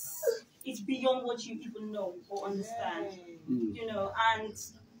 it's beyond what you even know or understand, and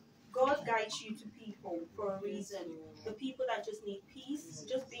God guides you to people for a reason. The people that just need peace,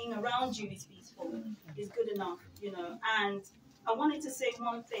 just being around you is peaceful, is good enough, And I wanted to say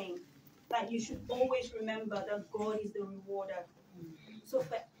one thing, that you should always remember that God is the rewarder. So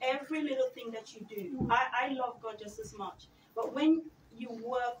for every little thing that you do, I love God just as much. But when you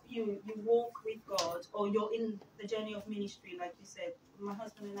walk with God, or you're in the journey of ministry, like you said, my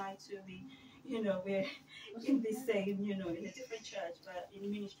husband and I too, we're in the same, in a different church, but in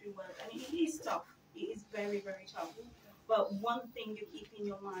ministry work. And it is tough. It is very, very tough. But one thing you keep in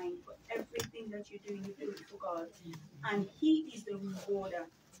your mind, for everything that you do it for God. And He is the rewarder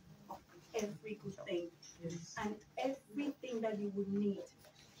of every good thing. And everything that you would need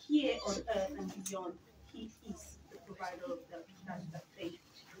here on earth and beyond, He is the provider of that thing.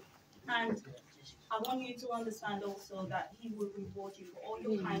 And I want you to understand also that He will reward you for all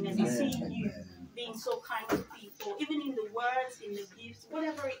your kindness. I see you being so kind to people, even in the words, in the gifts,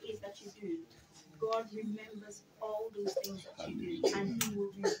 whatever it is that you do. God remembers all those things that you do, and He will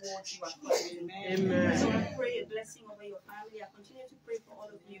reward you accordingly. Amen. So I pray a blessing over your family. I continue to pray for all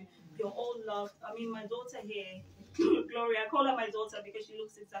of you. You're all loved. I mean, my daughter here, Gloria, I call her my daughter because she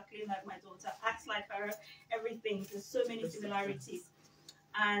looks exactly like my daughter, acts like her, everything. There's so many similarities.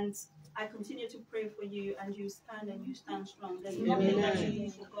 And I continue to pray for you, and you stand strong. There's nothing that you do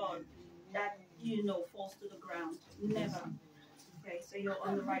for God that falls to the ground. Never. Okay, so you're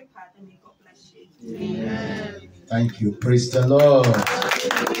on the right path, and may God bless you. Amen. Thank you. Praise the Lord.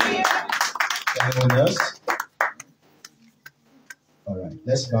 Anyone else? All right,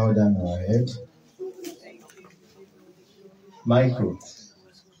 let's bow down our head. Michael.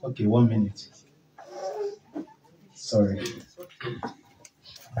 Okay, 1 minute. Sorry.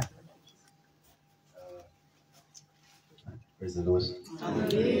 Praise the Lord.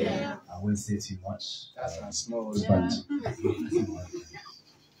 Hallelujah. I won't say too much. That's a small but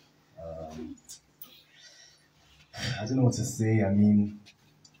I don't know what to say. I mean,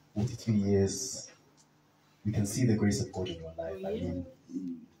 42 years, we can see the grace of God in your life. I mean,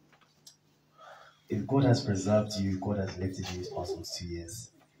 if God has preserved you, God has lifted you these past 42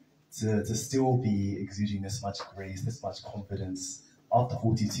 years, to still be exuding this much grace, this much confidence after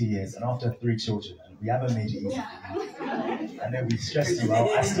 42 years and after 3 children, and we haven't made it easy. I know we stressed you out.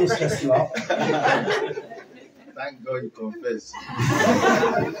 I still stress you out. Thank God you confess.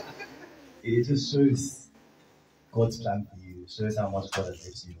 It just shows God's plan for you. It shows how much God has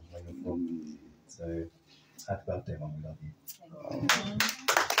lifted you from where you're from. So, happy birthday, Mom. We love you.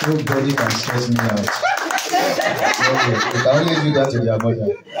 Nobody can stress me out. You can only do that to their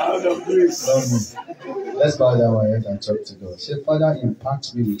mother. Out of grace. Not me. Let's bow down our head and talk to God. Say, Father,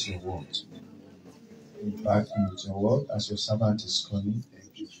 impact me with your word. Impact me with your word as your servant is coming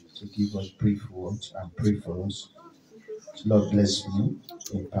to give us brief words and pray for us. Lord, bless me.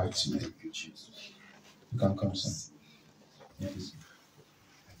 Impact me. You can come, son.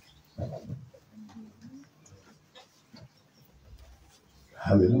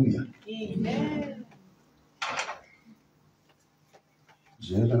 Hallelujah. Amen.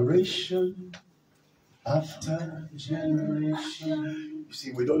 Generation after generation. You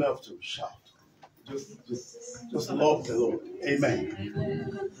see, we don't have to shout. Just love the Lord. Amen.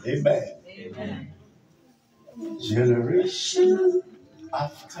 Amen. Amen. Generation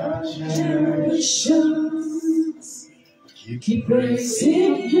after generation. Keep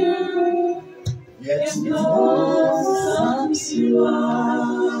praising you. Yes, In all times you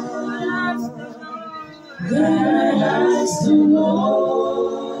are. Their eyes to know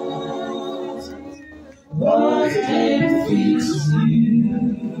what can fix you.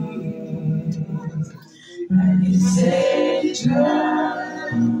 And he said, you're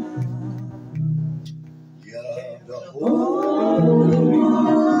the Holy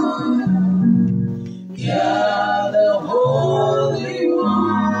One. You're the Holy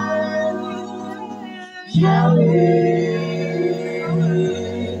One. Yahweh,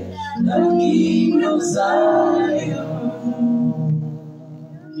 the King of Zion.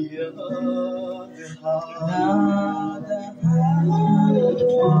 You're the Now the hallowed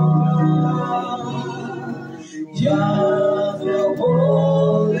one. You're the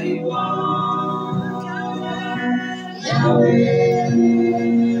Holy One. Yahweh,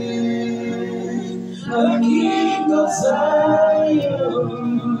 the King of Zion.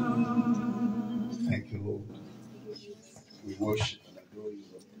 Thank you, Lord. We worship and adore you,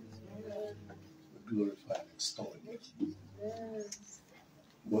 Lord. We glorify and extol you.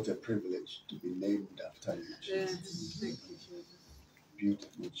 What a privilege to be named after you, Jesus.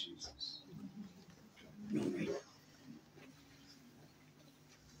 Beautiful Jesus.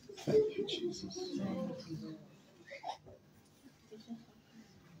 Thank you, Jesus.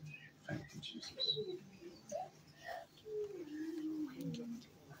 Thank you, Jesus.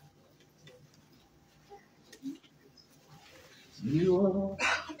 You are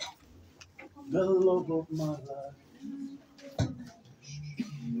the love of my life.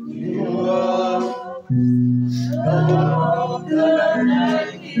 You are the love that I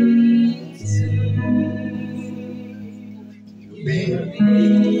need to be.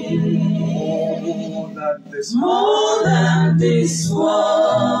 More than this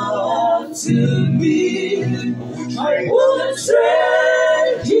world to me. I would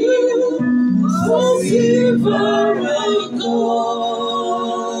trade you for silver and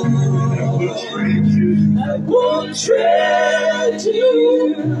gold. I would trade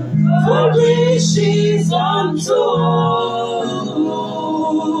you for riches untold.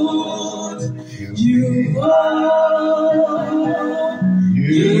 You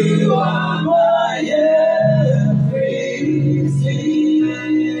are my everything.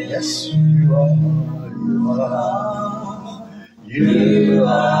 Yes, you are. You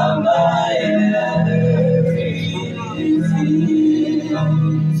are my everything.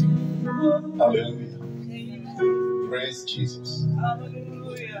 Hallelujah. Praise Jesus.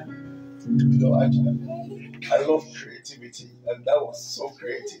 Hallelujah. You know, I love creativity, and that was so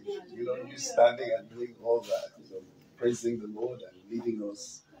creative. You know, you standing and doing all that, you know, praising the Lord and leading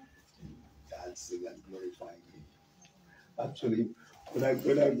us, dancing and glorifying Him. Actually, when I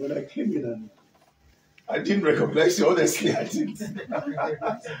came in, and I didn't recognize you. Honestly, I didn't.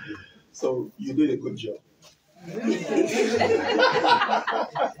 So you did a good job.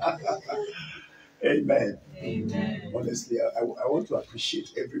 Amen. Amen. Honestly, I want to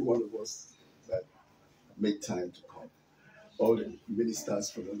appreciate every one of us that made time to come. All the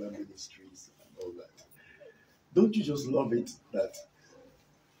ministers from other ministries and all that. Don't you just love it that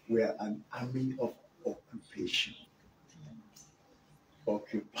we are an army of occupation?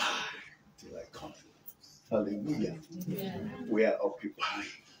 Occupy till I come. Hallelujah. We are occupied.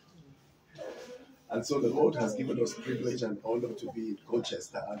 And so the Lord has given us privilege and honor to be in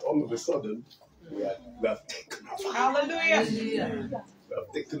Colchester. And all of a sudden, we have taken over. Hallelujah. We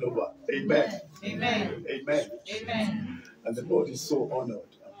have taken over. Amen. Amen. Amen. Amen. And the Lord is so honored.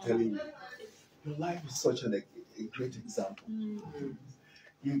 I'm telling you. Your life is such a great example.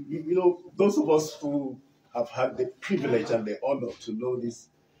 You know, those of us who have had the privilege and the honor to know this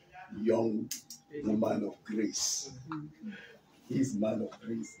young woman of grace. He's man of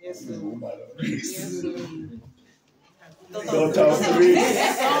grace. He's a woman of grace. Daughter of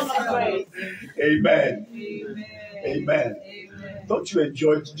grace. Amen. Amen. Don't you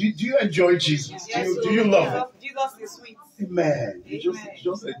enjoy? Do you enjoy Jesus? Do you love him? Jesus is sweet. Amen. You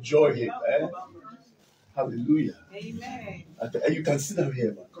just enjoy him. Hallelujah. Amen. And you can sit down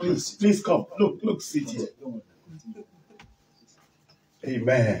here, man. Please come. Look, sit here.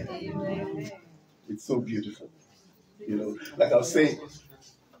 Amen. Amen. It's so beautiful. You know, like I was saying,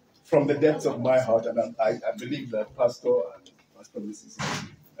 from the depths of my heart, and I believe that Pastor and Pastor Mrs.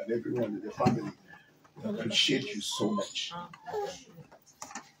 and everyone in the family appreciate you so much.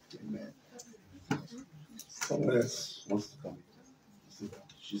 Amen. Someone else wants to come.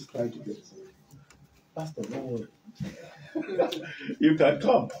 She's trying to get some. Pastor, no worry. You can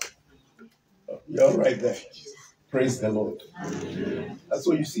come. You're right there. Praise the Lord. That's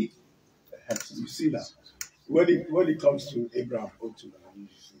what you see. You see now. When it comes to Abraham,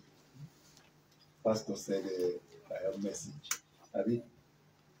 Pastor said, I have message.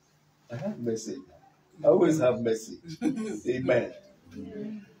 I have message. I always have message. Amen.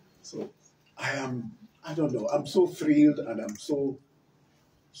 So I don't know, I'm so thrilled and I'm so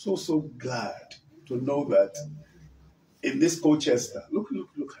glad to know that in this Colchester, look at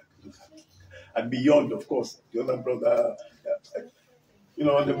it. And beyond, of course, the other brother, you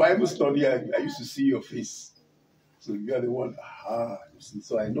know, in the Bible study, I used to see your face. So you are the one, you see,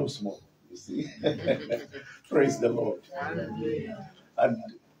 so I know small, you see. Praise the Lord. And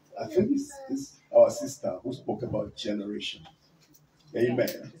I think it's our sister who spoke about generation.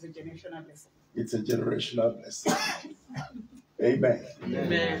 Amen. It's a generational blessing. It's a generational blessing. Amen.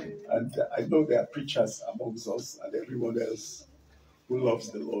 Amen. And I know there are preachers amongst us and everyone else who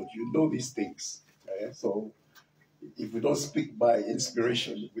loves the Lord. You know these things. So if we don't speak by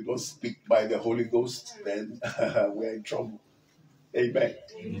inspiration, if we don't speak by the Holy Ghost, then we're in trouble. Amen.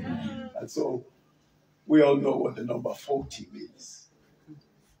 Amen. And so we all know what the number 40 means.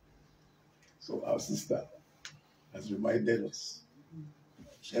 So our sister has reminded us,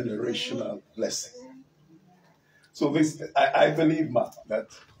 generational blessing. So this, I believe, Ma, that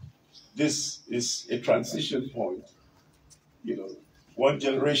this is a transition point. You know, one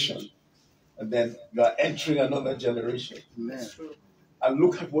generation, and then you are entering another generation. Amen. And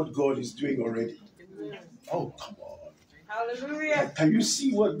look at what God is doing already. Amen. Oh, come on. Hallelujah. Can you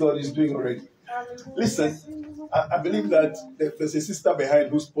see what God is doing already? Hallelujah. Listen, I believe that there's a sister behind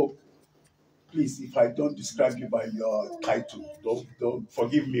who spoke. Please, if I don't describe you by your title, don't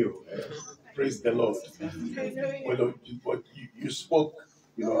forgive me. Praise the Lord. But you spoke,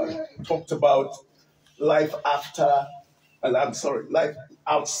 you know, and talked about life after, and I'm sorry, life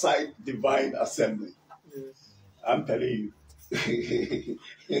outside divine assembly. I'm telling you,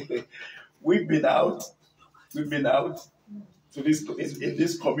 we've been out to this in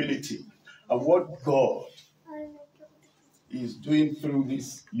this community, and what God is doing through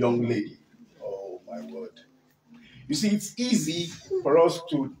this young lady. Oh my word. You see, it's easy for us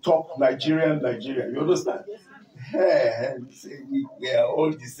to talk Nigerian. You understand? We are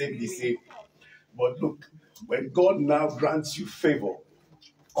all the same. But look, when God now grants you favor,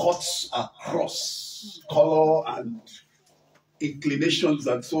 cuts across color and inclinations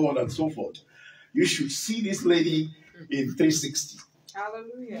and so on and so forth, you should see this lady in 360.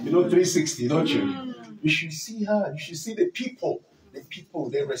 Hallelujah. You know 360, don't you? You should see her. You should see the people,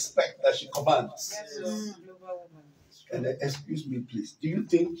 the respect that she commands. Yes. And excuse me, please. Do you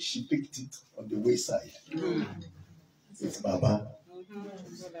think she picked it on the wayside? It's Baba.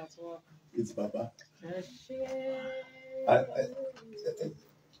 It's Baba.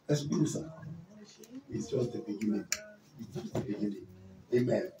 Excuse me, sir. It's just the beginning. It's just the beginning.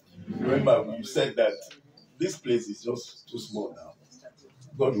 Amen. Remember, you said that this place is just too small now.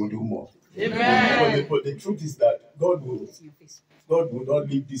 God will do more. Amen. But the truth is that God will not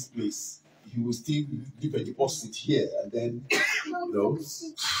leave this place. He will still leave a deposit here and then, you know,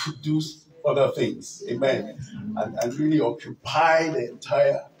 do other things. Amen. And really occupy the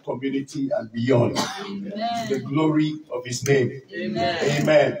entire community, and beyond. Amen. To the glory of his name. Amen.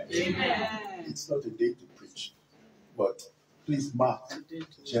 Amen. Amen. It's not a day to preach, but please mark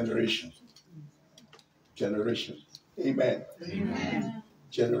generation. Generation. Amen. Amen.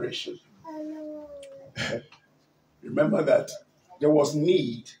 Generation. Remember that there was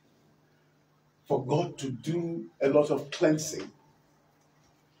need for God to do a lot of cleansing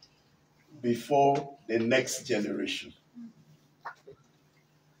before the next generation.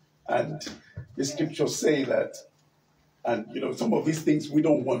 And the scriptures say that, and some of these things we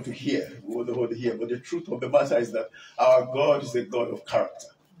don't want to hear, we want to hear, but the truth of the matter is that our God is a God of character.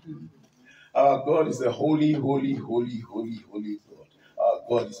 Our God is a holy, holy, holy, holy, holy God. Our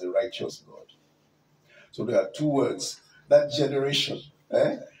God is a righteous God. So there are two words, that generation.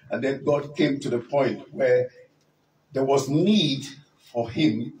 And then God came to the point where there was need for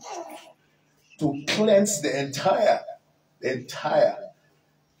him to cleanse the entire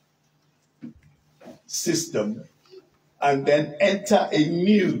system and then enter a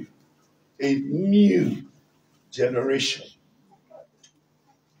new generation.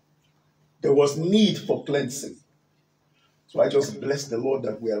 There was need for cleansing. So I just bless the Lord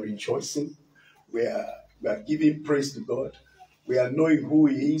that we are rejoicing. We are giving praise to God. We are knowing who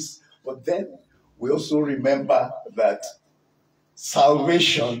he is. But then we also remember that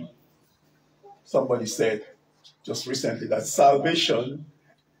salvation, somebody said just recently that salvation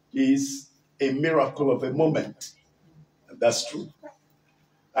is a miracle of a moment. And that's true.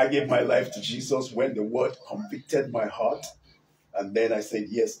 I gave my life to Jesus when the word convicted my heart. And then I said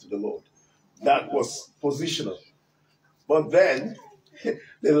yes to the Lord. That was positional. But then,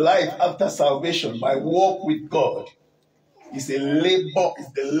 the life after salvation, my walk with God, is the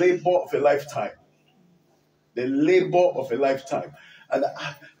labor of a lifetime. The labor of a lifetime. And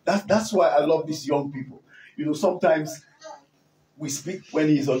that's why I love these young people. Sometimes we speak when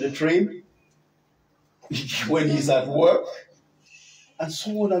he's on the train, when he's at work, and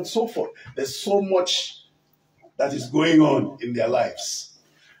so on and so forth. There's so much that is going on in their lives.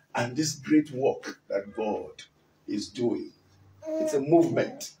 And this great work that God is doing, it's a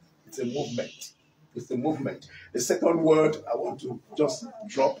movement. It's a movement. It's a movement. The second word I want to just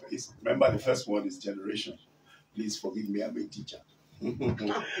drop is, remember the first one is generation. Please forgive me, I'm a teacher.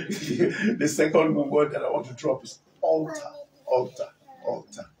 The second word that I want to drop is altar. Altar.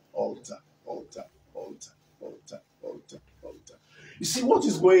 Altar. Altar. Altar. Altar. Altar. Altar. Altar. You see what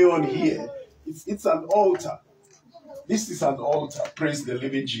is going on here? It's an altar. This is an altar. Praise the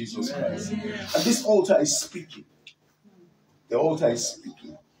living Jesus Christ. And this altar is speaking. The altar is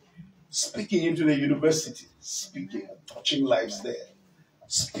speaking. Speaking into the university. Speaking and touching lives there.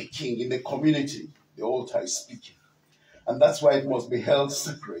 Speaking in the community. The altar is speaking. And that's why it must be held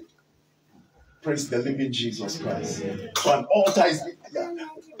separate. Praise the living Jesus Christ. So an altar is...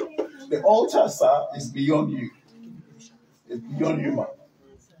 The altar, sir, is beyond you. It's beyond you, man.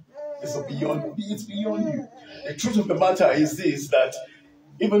 It's beyond you. The truth of the matter is this, that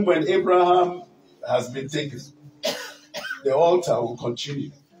even when Abraham has been taken, the altar will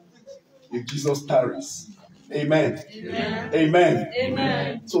continue if Jesus tarries. Amen. Amen. Amen.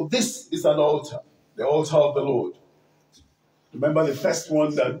 Amen. So this is an altar, the altar of the Lord. Remember the first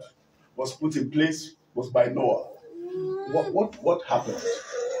one that was put in place was by Noah. What happened?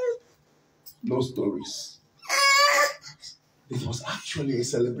 No stories. It was actually a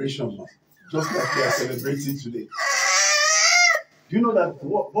celebration, man. Just like we are celebrating today. Do you know that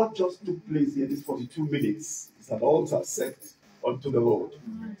what just took place here, this 42 minutes, is an altar set unto the Lord.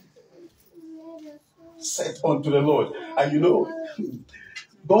 Set unto the Lord. And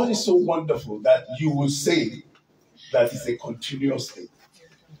God is so wonderful that you will say that it's a continuous thing.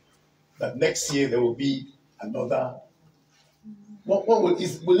 That next year there will be another. Will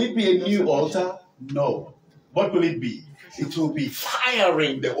it be a new altar? No. What will it be? It will be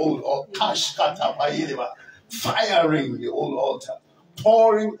firing the old altar, firing the old altar,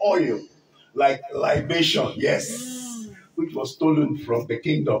 pouring oil like libation, yes, which was stolen from the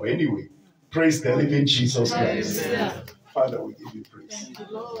kingdom anyway. Praise the living Jesus Christ. Father, we give you praise. Thank you,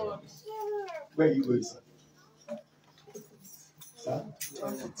 Lord. Where are you going, sir? Sir?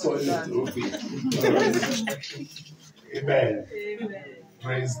 Toilet will be. Amen. Amen.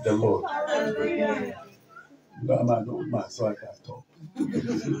 Praise the Lord. Hallelujah. No, I'm an old man, so I can't talk.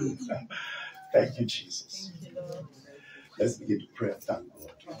 Thank you, Jesus. Thank you, Lord. Let's begin to pray and thank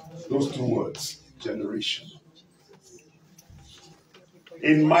God. Those two words, generation.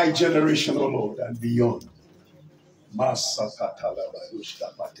 In my generation, O Lord, and beyond.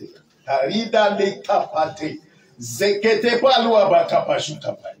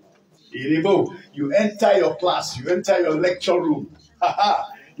 You enter your class, you enter your lecture room.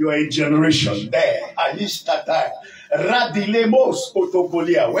 You are a generation there. Ayishtatai. Radilemos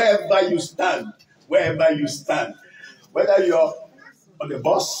Otopolia. Wherever you stand, wherever you stand, whether you're on the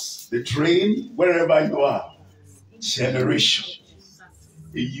bus, the train, wherever you are, generation.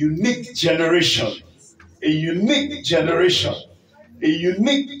 A unique generation. A unique generation. A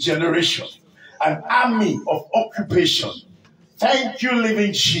unique generation. An army of occupation. Thank you,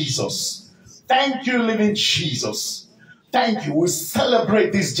 living Jesus. Thank you, living Jesus. Thank you. We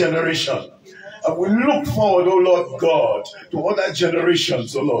celebrate this generation. And we look forward, oh Lord God, to other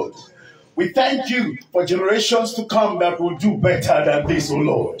generations, oh Lord. We thank you for generations to come that will do better than this, oh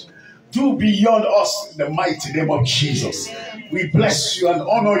Lord. Do beyond us in the mighty name of Jesus. We bless you and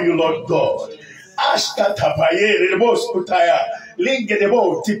honor you, Lord God.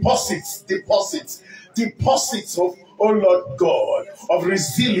 Deposits of, oh Lord God, of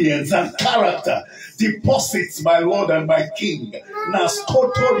resilience and character. Deposits, my Lord and my King.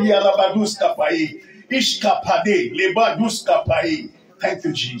 Thank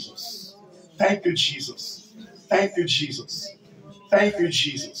you, Jesus. Thank you, Jesus. Thank you, Jesus. Thank you,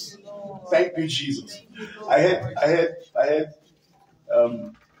 Jesus. Thank you, Jesus. I had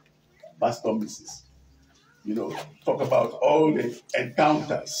Pastor Mrs. Talk about all the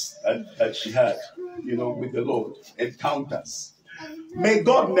encounters that she had, with the Lord. Encounters. May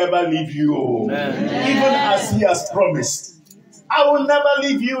God never leave you, even as He has promised. I will never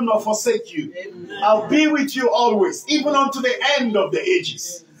leave you nor forsake you. I'll be with you always, even unto the end of the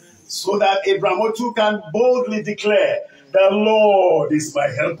ages, so that Abraham too can boldly declare, the Lord is my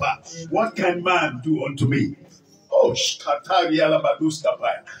helper. What can man do unto me? Oh,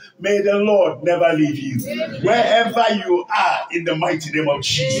 may the Lord never leave you. Wherever you are, in the mighty name of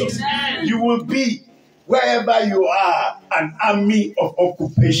Jesus, you will be, wherever you are, an army of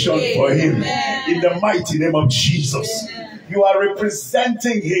occupation for Him. In the mighty name of Jesus. You are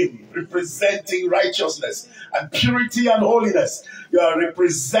representing Him, representing righteousness and purity and holiness. You are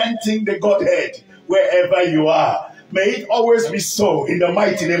representing the Godhead wherever you are. May it always be so in the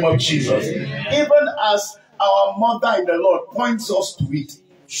mighty name of Jesus. Even as our mother in the Lord points us to it,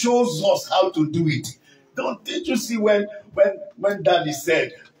 shows us how to do it. Did you see when Daddy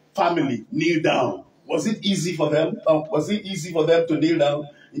said, family, kneel down? Was it easy for them? Was it easy for them to kneel down?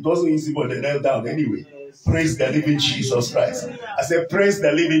 It wasn't easy, but they knelt down anyway. Praise the living Jesus Christ. I said, praise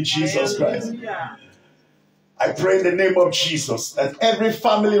the living Jesus Christ. I pray in the name of Jesus that every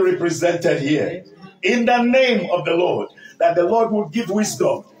family represented here, in the name of the Lord, that the Lord will give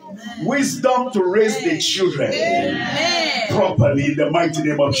wisdom. Wisdom to raise the children properly in the mighty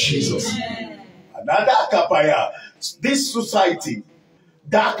name of Jesus. Another kapaya. This society,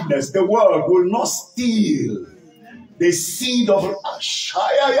 darkness, the world will not steal the seed of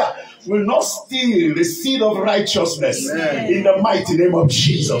will not steal the seed of righteousness in the mighty name of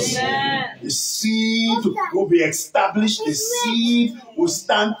Jesus. The seed will be established. The seed will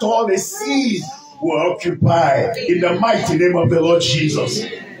stand tall. The seed will occupy in the mighty name of the Lord Jesus.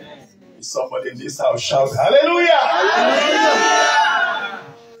 Somebody in this house shout hallelujah. Hallelujah.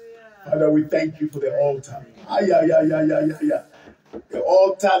 Father, we thank you for the altar. The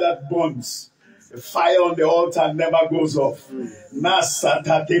altar that burns. The fire on the altar never goes off.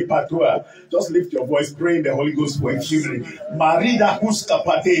 Just lift your voice, pray in the Holy Ghost for a few minutes. Marida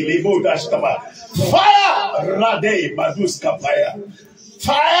kuskapate lebo dashtaba. Fire! Rade maduskapaya.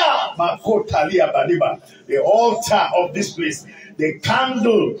 Fire! Makotalia badiba. The altar of this place. The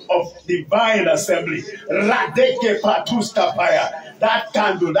candle of divine assembly. Radeke patuskapaya. That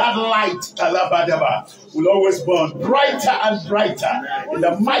candle, that light, kalabadaba, will always burn brighter and brighter in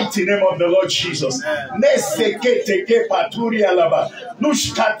the mighty name of the Lord Jesus.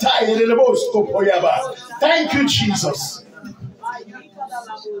 Thank you, Jesus.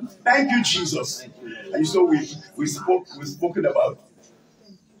 Thank you, Jesus. And so we've spoken about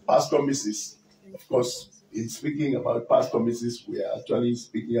Pastor Mrs. Of course, in speaking about Pastor Mrs., we are actually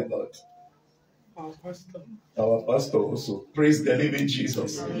speaking about our pastor also. Praise the living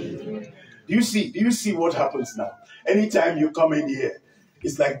Jesus. Do you see what happens now? Anytime you come in here,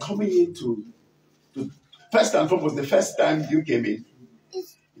 it's like coming into first and foremost, the first time you came in,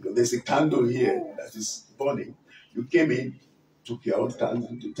 there's a candle here that is burning. You came in, took your own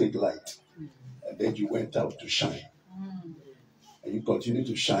candle to take light, and then you went out to shine. And you continue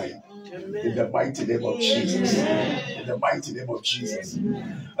to shine in the mighty name of Jesus. In the mighty name of Jesus.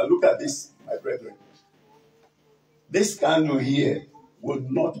 And look at this, my brethren. This candle here will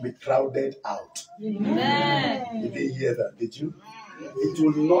not be crowded out. Amen. You didn't hear that, did you? It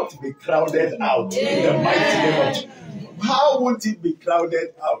will not be crowded out in the mighty name of Jesus. How would it be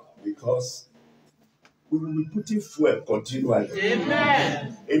crowded out? Because we will be putting fuel continually.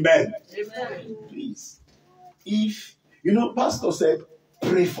 Amen. Amen. Amen. Please. If, Pastor said,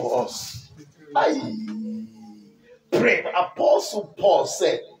 pray for us. Pray. Apostle Paul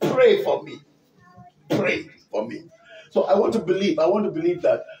said, pray for me. Pray for me. So I want to believe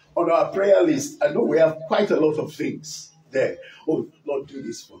that on our prayer list, I know we have quite a lot of things there. Oh, Lord, do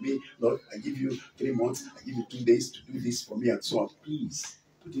this for me. Lord, I give you 3 months. I give you 2 days to do this for me and so on. Please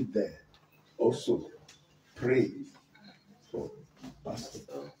put it there. Also, pray for Pastor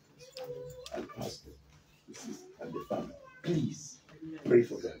and Pastor and the family. Please pray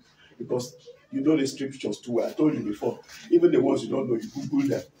for them. Because you know the scriptures too well. I told you before. Even the ones you don't know, you Google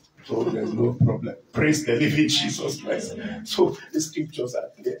them. So there's no problem. Praise the living Jesus Christ. So the scriptures are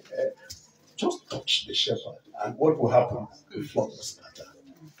clear. Just touch the shepherd. And what will happen? The flock will scatter.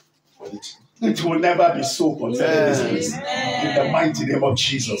 But it will never be so concerning this place. In the mighty name of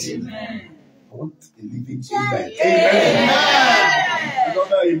Jesus. Amen. I want a living amen. Amen.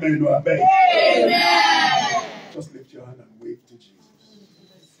 Another amen or amen. Amen. Just lift your hand and wave to Jesus.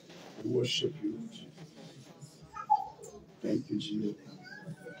 We worship you, Jesus. Thank you, Jesus.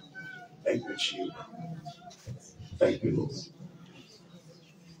 Thank you, Jesus. Thank you, Lord.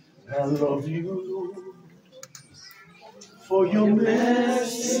 I love you, for your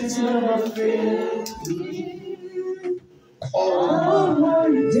mercies never fail me. All my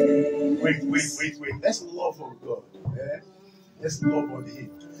days. Wait. Let's love on God. Let's love on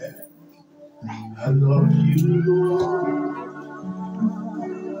Him. I love you, Lord,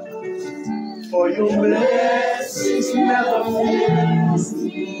 for your mercies never fail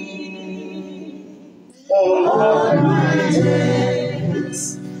me. All my days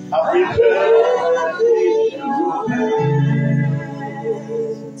I've been held in your hands.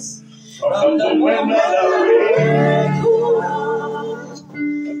 From the moment I wake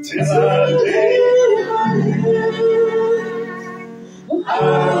until I lay I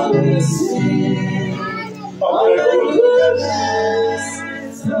will sing of the goodness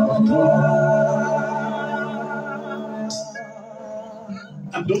of God.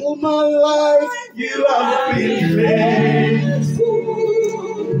 And all my life you have been faithful.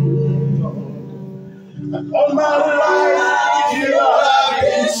 And all my life you have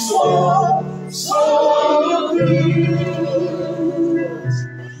been so good.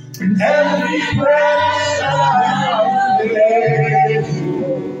 With every breath that I have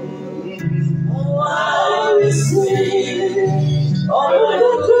I will sing of the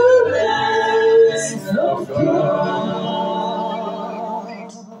goodness of God.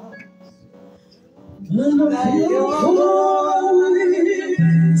 When I hear your voice,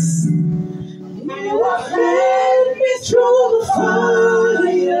 you have led me through the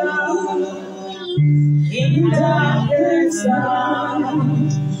fire. In darkness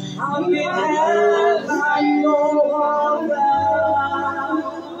I've been held by no other.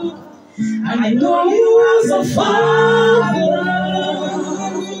 And I know you as a father,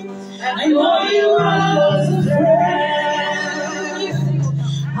 and I know you as a friend.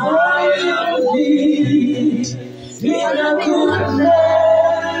 I will be in the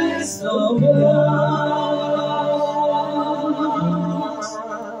goodness of God.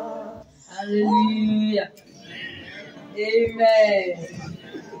 Hallelujah. Amen.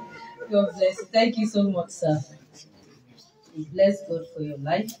 God bless you. Thank you so much, sir. We bless God for your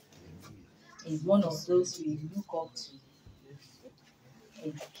life. Is one of those we look up to.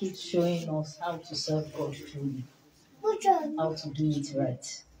 It keeps showing us how to serve God truly, how to do it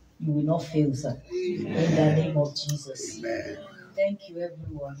right. You will not fail, sir. In the name of Jesus. Amen. Thank you,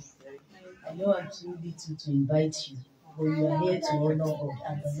 everyone. I know I'm too little to invite you, but you are here to honor God,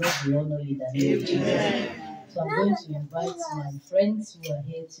 and the Lord will honor you in the name of Jesus. So I'm going to invite my friends who are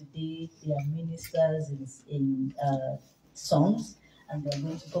here today. They are ministers in songs. And they're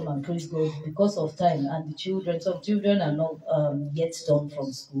going to come and praise God because of time. And the children, some children are not yet done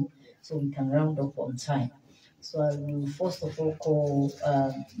from school, so we can round up on time. So I will first of all call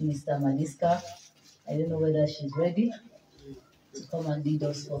Minister Maliska. I don't know whether she's ready to come and lead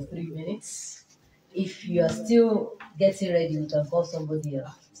us for 3 minutes. If you are still getting ready, we can call somebody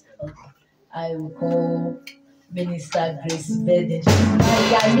else. Okay. I will call Minister Grace Beden. My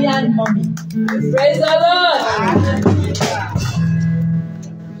Ghanaian mommy. Praise the Lord.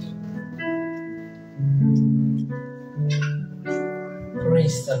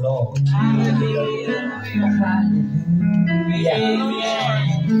 Praise the Lord. Hallelujah.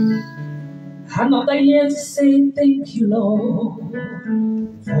 Another year to say thank you, Lord,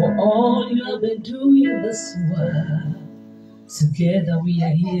 for all you have been doing this world. Together we are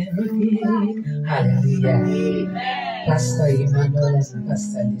here again. Hallelujah. Pastor Emmanuel and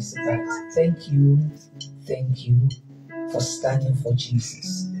Pastor Elizabeth, thank you for standing for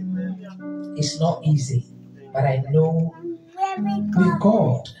Jesus. It's not easy, but I know with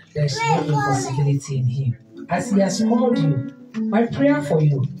God, there's no impossibility in Him. As He has called you, my prayer for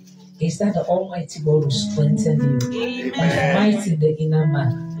you is that the Almighty God will strengthen you with might in the inner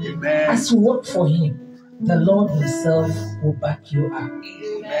man. As you work for Him, the Lord Himself will back you up.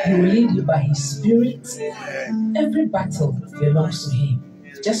 He will lead you by His Spirit. Every battle belongs to Him.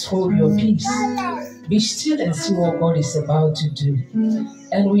 Just hold your peace. Be still and see what God is about to do.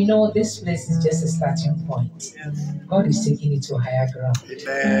 And we know this place is just a starting point. God is taking it to a higher ground.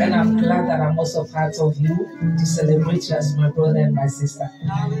 And I'm glad that I'm also part of you to celebrate you as my brother and my sister.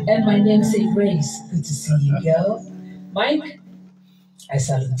 And my namesake Grace, good to see you, girl. Mike, I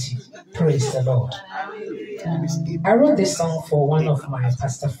salute you. Praise the Lord. I wrote this song for one of my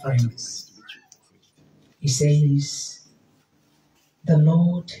pastor friends. He says, the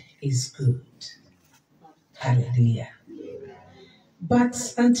Lord is good. Hallelujah.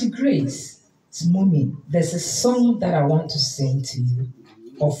 But Auntie Grace, it's mommy, there's a song that I want to sing to you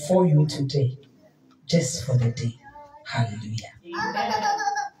or for you today, just for the day. Hallelujah.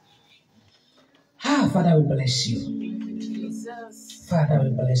 Father, we bless you. Father, we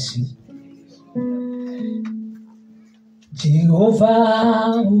bless you.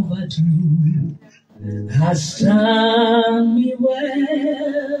 Jehovah overdue has done me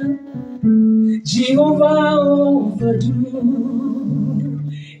well. Jehovah overdue,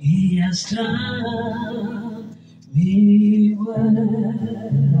 He has done me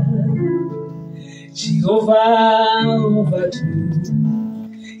well. Jehovah overdue,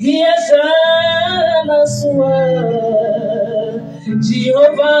 He has done us well.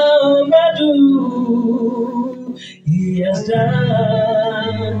 Jehovah overdue, He has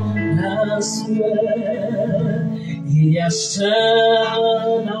done us well. He has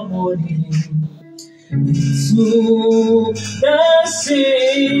turned our mourning into dancing.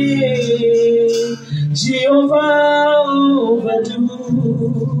 Jehovah overdue,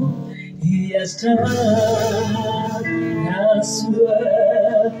 He has done us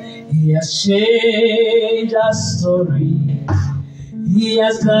well. He has changed our story. He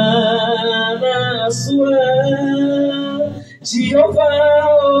has done us well. Jehovah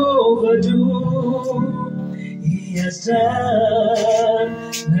overdue, He has done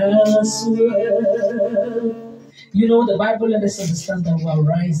us well. You know, the Bible let us understand that we will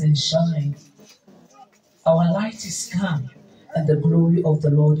rise and shine. Our light is come, and the glory of the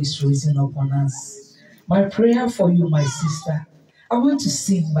Lord is risen upon us. My prayer for you, my sister, I want to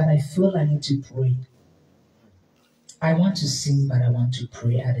sing, but I feel I need to pray. I want to sing, but I want to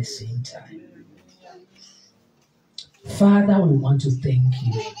pray at the same time. Father, we want to thank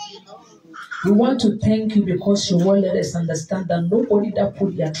you. We want to thank you because your word let us understand that nobody that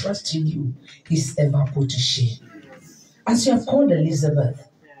put their trust in you is ever put to shame. As you have called Elizabeth,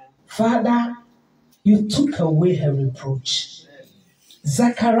 Father, you took away her reproach.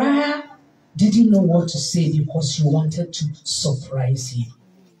 Zachariah didn't know what to say because you wanted to surprise him.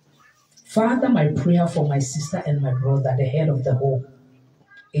 Father, my prayer for my sister and my brother, the head of the home,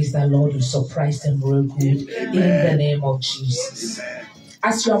 is that, Lord, you surprise them real good in the name of Jesus.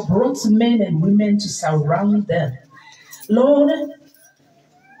 As you have brought men and women to surround them, Lord,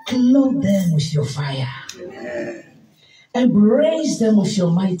 clothe them with your fire. Embrace them with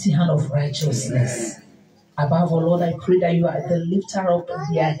your mighty hand of righteousness. Above all, Lord, I pray that you are the lifter up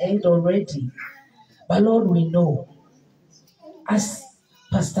of their head already. But Lord, we know, as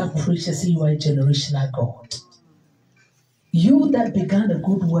Pastor preaches, you are a generational God. You that began a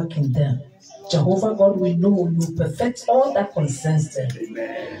good work in them, Jehovah God, we know you perfect all that concerns them.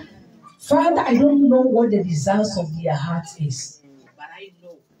 Amen. Father, I don't know what the desires of their heart is, but I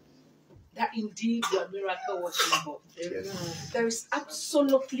know that indeed you are miracle working God. There is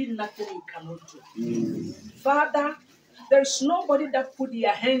absolutely nothing you cannot do. Father, there is nobody that put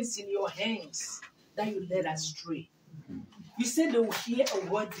their hands in your hands that you led astray. You said they will hear a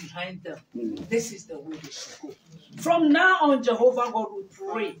word behind them. This is the way they should go. From now on, Jehovah God, we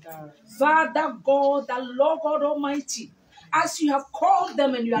pray. Father God, the Lord God Almighty, as you have called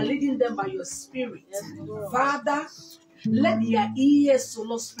them and you are leading them by your Spirit, Father, let their ears, so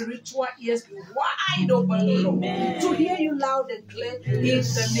Lord, spiritual ears be wide open, Lord, to hear you loud and clear in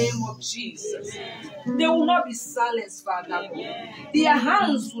the name of Jesus. They will not be silenced, Father. Their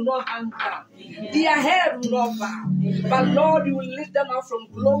hands will not hang down. Their head will not bow. But Lord, you will lift them up from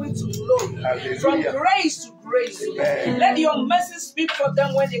glory to glory, from grace to grace. grace. Let your mercy speak for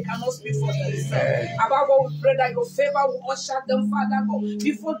them when they cannot speak for themselves. Above all, we pray that your favor will usher them, Father God,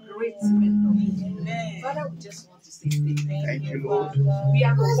 before great men. Father, we just want to say thank you, Lord. We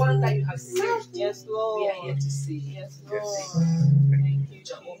are the one that you have saved. Yes, Lord. We are here to say Yes, Lord. thank you,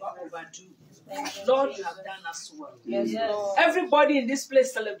 Jehovah Overdue. Lord, you have done us well. Yes, Lord. Everybody in this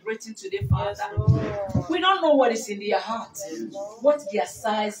place celebrating today, Father. Yes, Lord. We don't know what is in their hearts, what their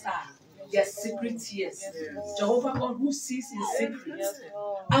sighs are, their secret tears. Jehovah God, who sees in secret,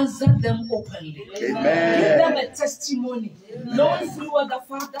 answer them openly. Amen. Give them a testimony, knowing through what the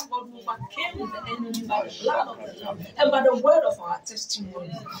Father God overcame the enemy by the blood of the Lamb and by the word of our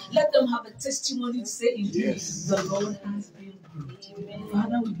testimony. Let them have a testimony to say, indeed, the Lord has been good.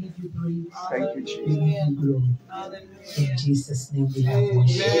 Father, we give you praise. Thank you, We Jesus. give you glory. In Jesus' name we have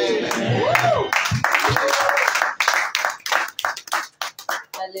worship.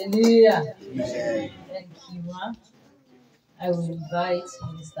 Hallelujah. Thank you, ma. I will invite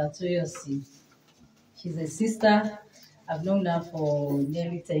Minister Toyosi. She's a sister. I've known her for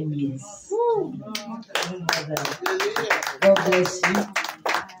nearly 10 years. God bless you.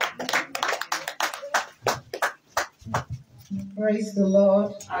 Praise the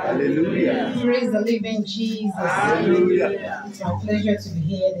Lord. Hallelujah. Praise the living Jesus. Hallelujah. It's my pleasure to be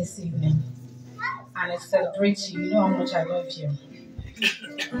here this evening. And I celebrate you. You know how much I love you.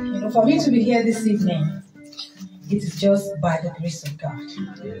 You know, for me to be here this evening, it is just by the grace of God.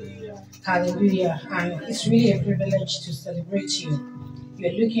 Hallelujah. And it's really a privilege to celebrate you.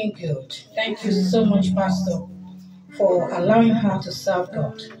 You're looking good. Thank you so much, Pastor, for allowing her to serve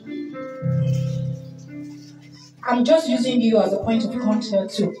God. I'm just using you as a point of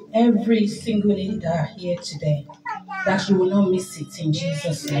contact to every single lady that are here today, that you will not miss it in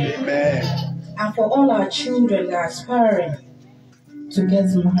Jesus' name. Amen. And for all our children that are aspiring to get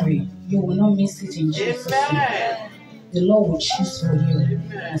married, you will not miss it in Jesus' name. The Lord will choose for you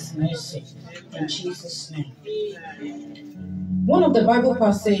His mercy in Jesus' name. One of the Bible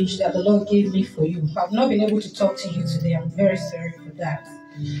passages that the Lord gave me for you, I've not been able to talk to you today. I'm very sorry for that.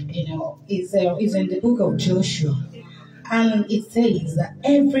 You know, is in the book of Joshua, and it says that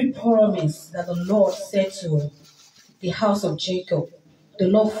every promise that the Lord said to the house of Jacob, the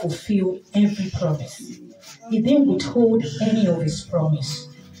Lord fulfilled every promise. He didn't withhold any of His promise.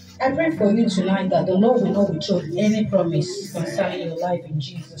 I pray for you tonight that the Lord will not withhold any promise concerning your life in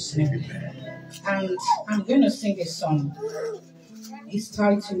Jesus' name. And I'm going to sing a song. It's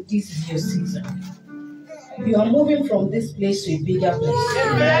titled, "This Is Your Season." You are moving from this place to a bigger place.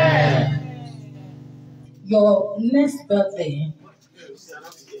 Amen. Your next birthday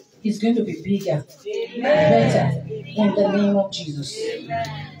is going to be bigger, better, in the name of Jesus.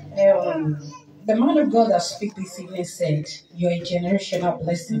 The man of God that speak this evening said, "You're a generational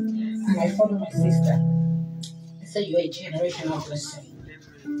blessing." And I follow my sister. He said, "You're a generational blessing."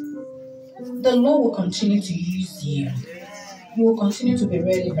 The Lord will continue to use you. You will continue to be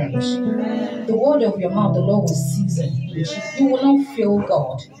relevant. The word of your mouth, the Lord will season. You will not fail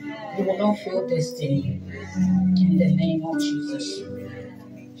God. You will not fail destiny. In the name of Jesus.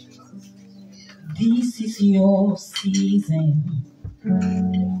 This is your season.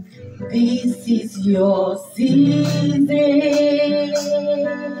 This is your season.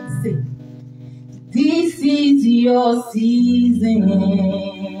 This is your season.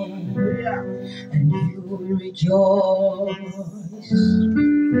 And you will rejoice.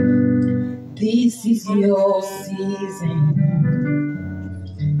 This is your season.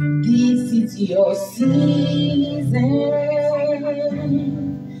 This is your season.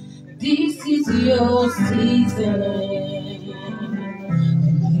 This is your season.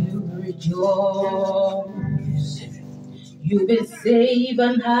 And you will rejoice. You've been saved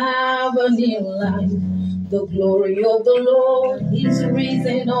and have a new life. The glory of the Lord is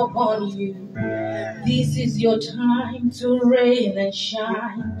risen upon you. This is your time to reign and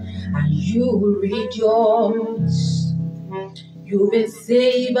shine, and you will rejoice. You've been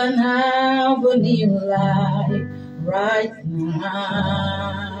saved and have a new life right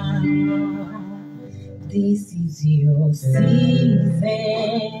now. This is your season,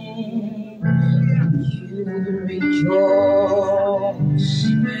 and you will rejoice.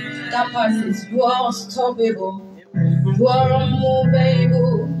 That passes, you are unstoppable, you are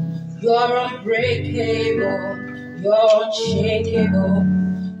unmovable, you are unbreakable, you are unshakable,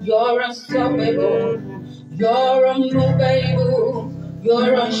 you are unstoppable, you are unmovable, you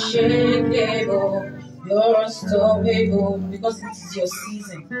are unshakable, you are unstoppable, because it is your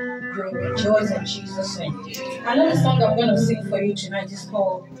season. You will rejoice in Jesus' name. Another song I'm going to sing for you tonight is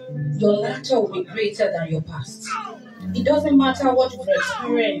called "Your Latter Will Be Greater Than Your Past." It doesn't matter what you've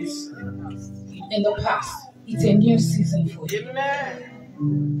experienced in the past. It's a new season for you.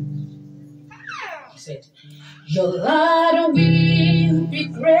 He said, your light will be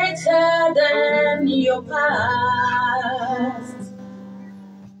greater than your past.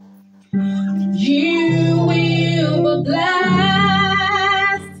 You will be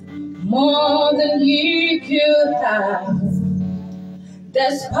blessed more than you could have.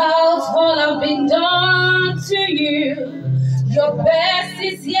 Despite all I've been done to you, your best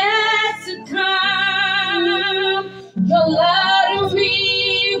is yet to come. Your light will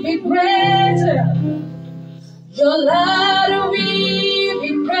be greater. Your light will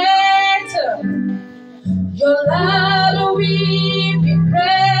be greater. Your light will be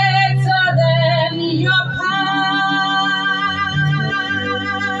greater than your past.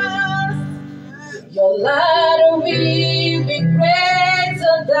 Your light will be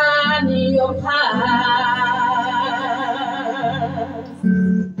greater than your past.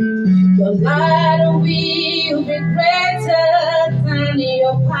 Your light will be greater than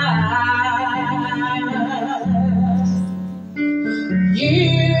your past.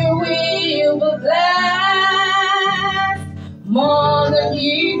 You will be blessed more than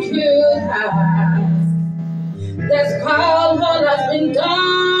you could have. That's how all has been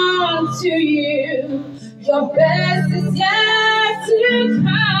done to you. Your best is yet to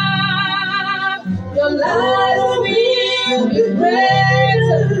come. Your light will be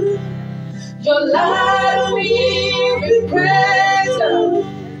greater. Your light will be greater.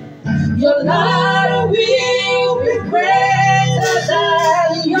 Your light will be greater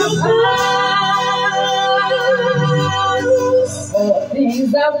than your past. All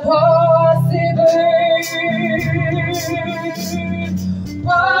things are possible.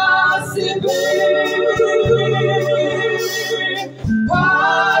 Possible.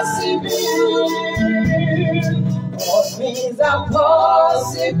 All things are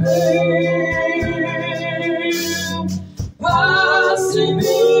possible.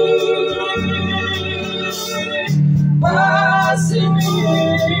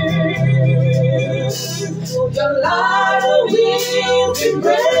 Your light will be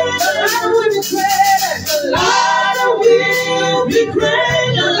greater. Your light will be greater.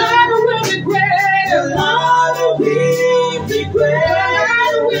 Your light will be greater. Your light will be greater. Your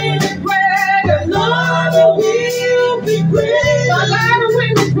light will be greater. Your light will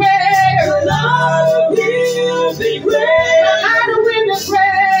be greater. Your light will be greater.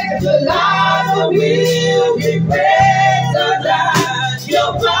 Your light will be greater than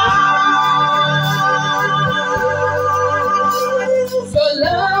your past. Your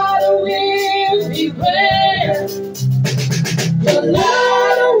light will be greater. Your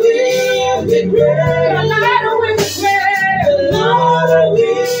light will be greater. Your light will be greater. Your light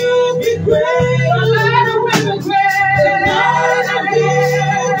will be greater. Your light will be greater. Your light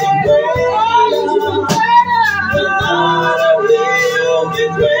will be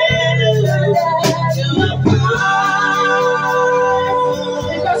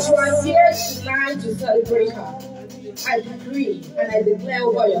because you are here tonight to celebrate her, I decree and I declare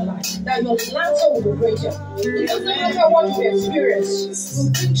over your life that your laughter will be greater. It doesn't matter what you experience.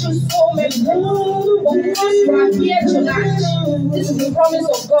 You've been through so many things, but because you are here tonight, this is the promise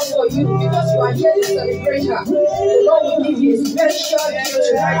of God for you. Because you are here to celebrate her, the Lord will give you a special gift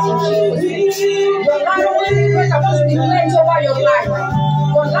tonight in Jesus' name. Your life will be greater. I want to declare it over your life.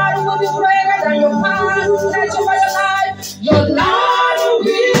 Your life will be greater than your past. Declare it over your life. Your life will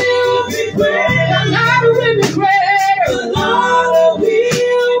be greater. Your life will be greater. Your light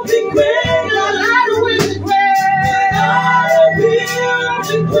will be greater. Your light will be greater. Your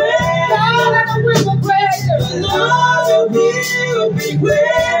light will be greater. Your light will be greater. Your light will be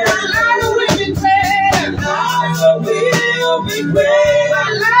greater. Your light will be greater. Your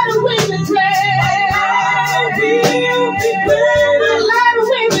light will be greater. Your light will be greater. Your light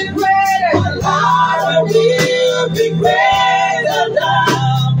will be greater. Your light will be greater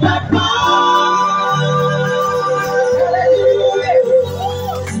than my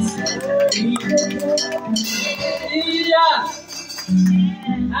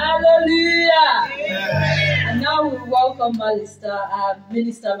Hallelujah. And now we welcome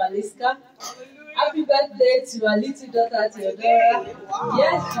Minister Maliska. Happy birthday to our little daughter Theodora.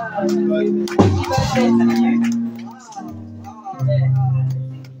 Yes. Happy birthday to you.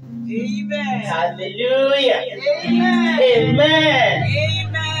 Amen. Hallelujah. Amen. Amen.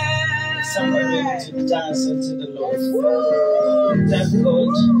 Amen. Somebody to dance unto the Lord. Thank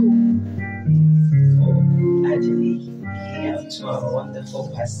God for Adili and to our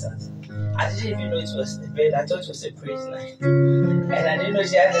wonderful pastors. I didn't even know it was the bed. I thought it was a praise night. And I didn't know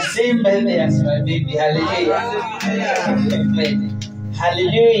she had the same birthday as my baby. Hallelujah. Amen.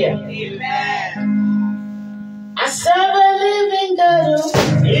 Hallelujah. Amen. serve a living God,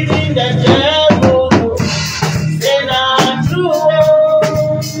 even the devil say not true.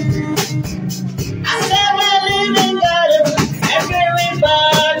 I serve a living God,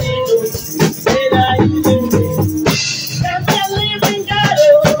 everybody knows say that you do. Serve a living God,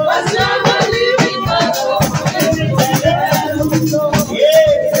 I serve a living God, even the devil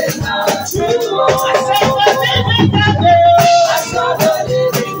say not true. I serve a living God, I serve a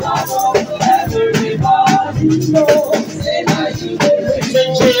living God, everybody knows. Say now you the reign. Say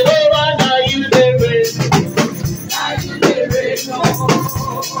Jehovah, now you the reign. Now you the reign.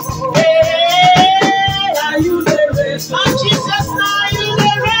 Hey, now you the reign. Oh Jesus, now you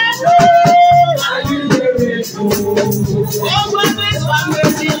the reign. Now you the reign. Oh goodness, my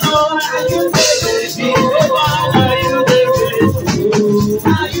mercy, Lord, now you the reign. Jehovah, now you the reign.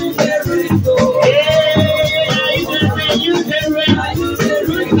 Now you the reign. Hey, now you the reign. You the reign. Now you the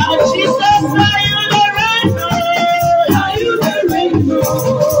reign. Oh Jesus, now you the reign. Now you the reign.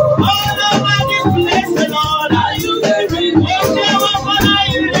 All over this place, the Lord, now you the reign. Oh Jehovah, now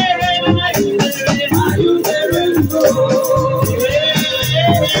you the reign. Now you the reign. Now you the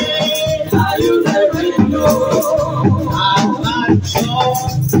reign. Now you the reign. I'm not joy,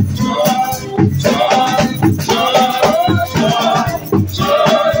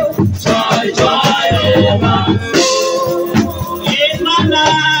 in my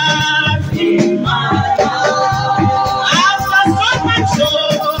life, in my life. I've got so much joy.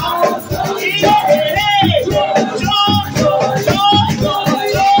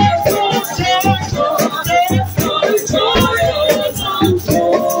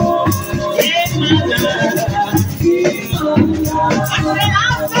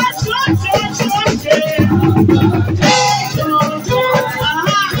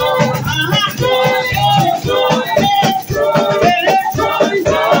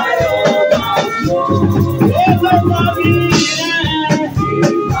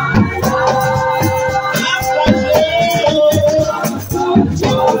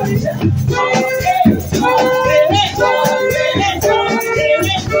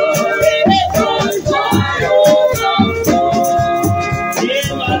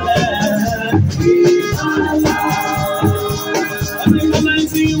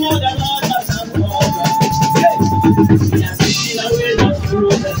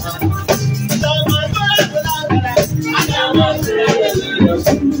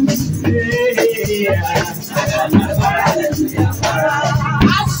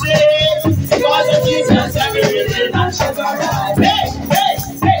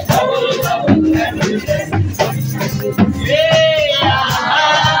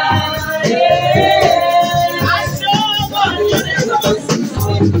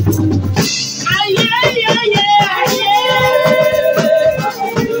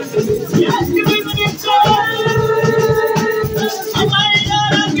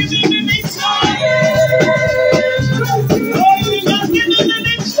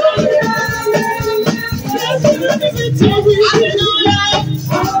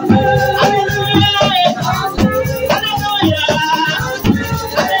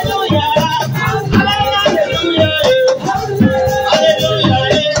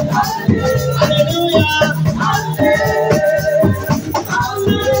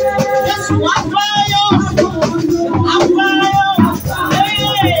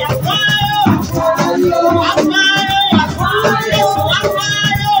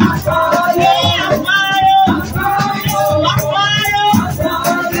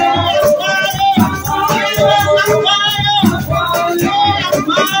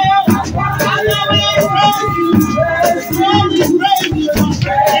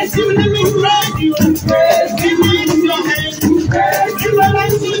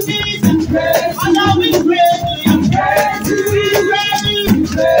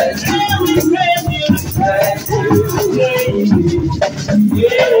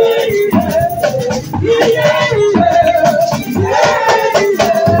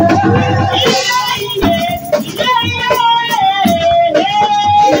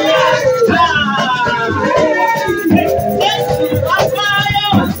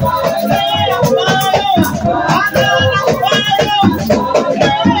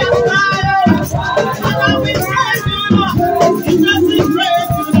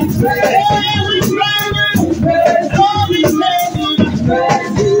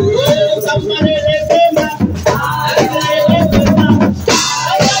 Somebody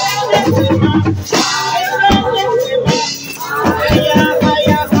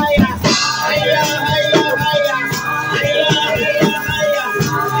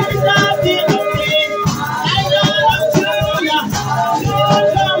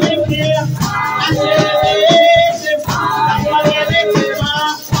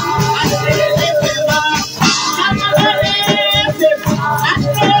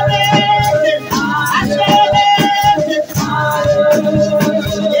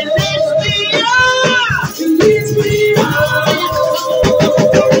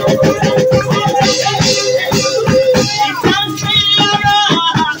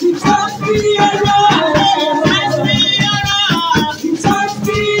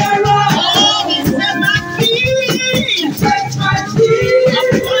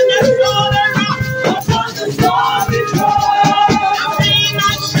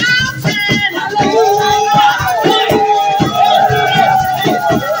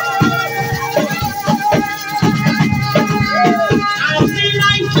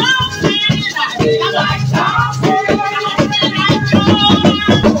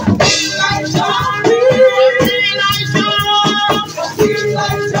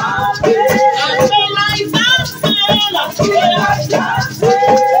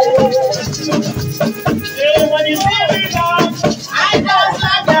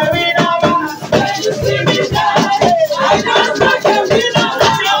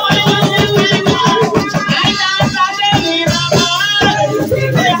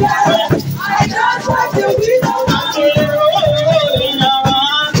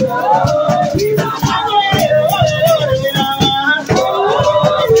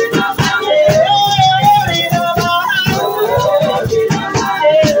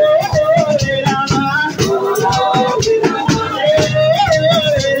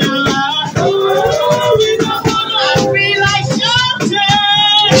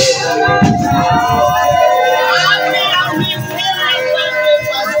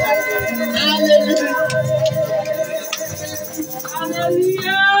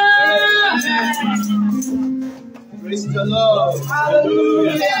Praise the Lord.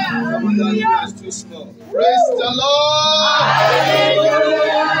 Hallelujah. Hallelujah. Is too small. Praise the Lord.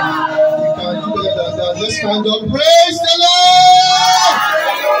 Hallelujah. You can do better than that. Let's stand up. Praise the Lord.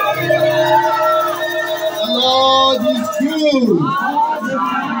 The Lord is good.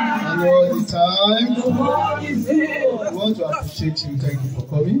 And all the time. I want to appreciate you. Thank you for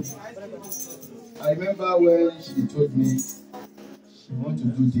coming. I remember when she told me she wants to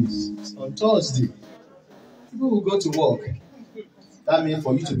do this on Thursday. People will go to work. That means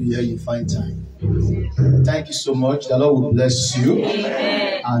for you to be here, you find time. Thank you so much. The Lord will bless you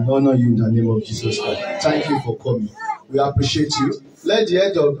and honor you in the name of Jesus Christ. Thank you for coming. We appreciate you. Let the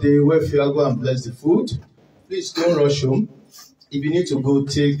head of the welfare go and bless the food. Please don't rush home. If you need to go,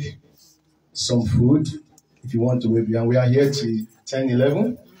 take some food. If you want to, maybe. And we are here till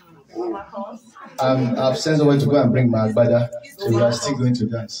 10:11. I've sent someone to go and bring my agbada, so we are still going to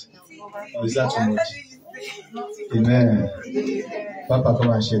dance. Or is that too much? Amen. Papa, come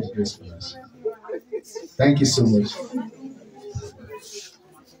and share the grace for us. Thank you so much.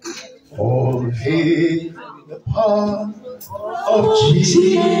 All hail the power of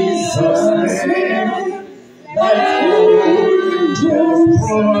Jesus' name. Let angels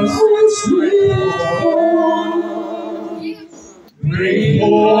bring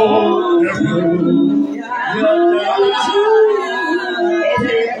forth the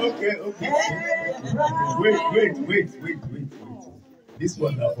Okay. Wait. This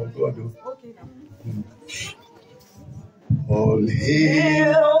one now for God. All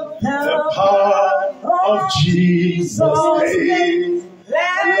hail the power of Jesus' name.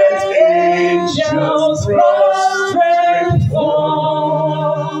 Let angels prostrate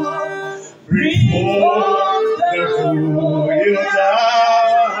fall. Bring forth the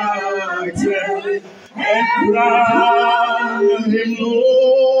united and crown him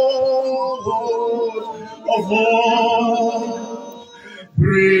Lord of all.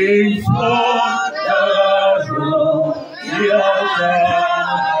 Bring forth the royal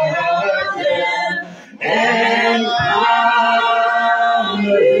diadem and crown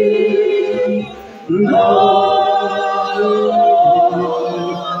him Lord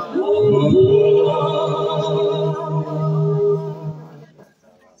of all.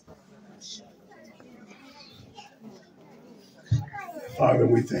 Father,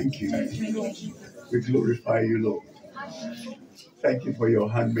 we thank you. We glorify you, Lord. Thank you for your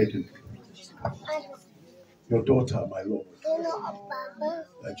handmaiden, your daughter, my Lord,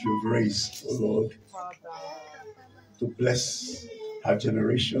 that you've raised, oh Lord, to bless her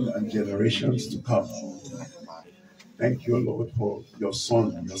generation and generations to come. Thank you, Lord, for your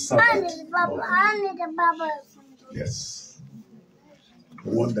son, your servant, Lord. Yes,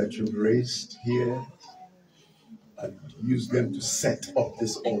 the one that you've raised here and used them to set up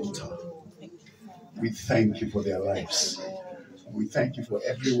this altar. We thank you for their lives. We thank you for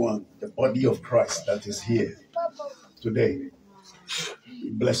everyone, the body of Christ that is here today.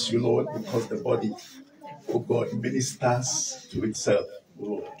 We bless you, Lord, because the body, oh God, ministers to itself,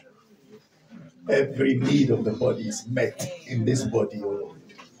 Lord. Every need of the body is met in this body, oh Lord.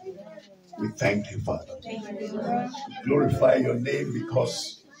 We thank you, Father. We glorify your name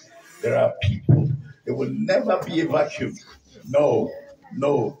because there are people. There will never be a vacuum. No,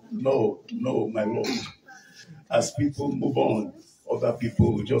 my Lord. As people move on, other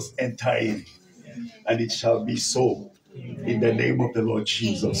people will just enter in. And it shall be so in the name of the Lord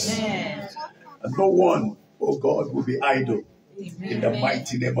Jesus. And no one, oh God, will be idle in the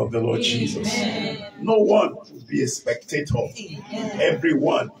mighty name of the Lord Jesus. No one will be a spectator.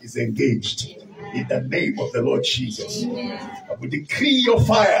 Everyone is engaged in the name of the Lord Jesus. We decree your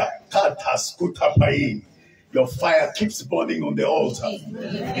fire. Your fire keeps burning on the altar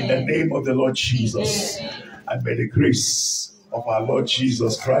in the name of the Lord Jesus. And may the grace of our Lord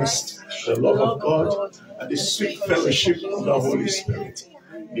Jesus Christ, the love of God, and the sweet fellowship of the Holy Spirit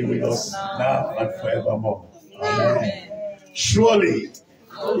be with us now and forevermore. Amen. Surely,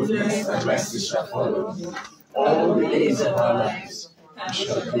 goodness and mercy shall follow all the days of our lives. We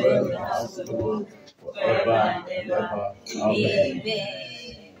shall dwell in the house of the Lord forever and ever. Amen.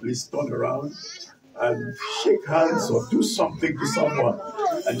 Please turn around and shake hands or do something to someone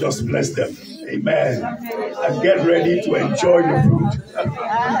and just bless them. Amen. And get ready to enjoy your food.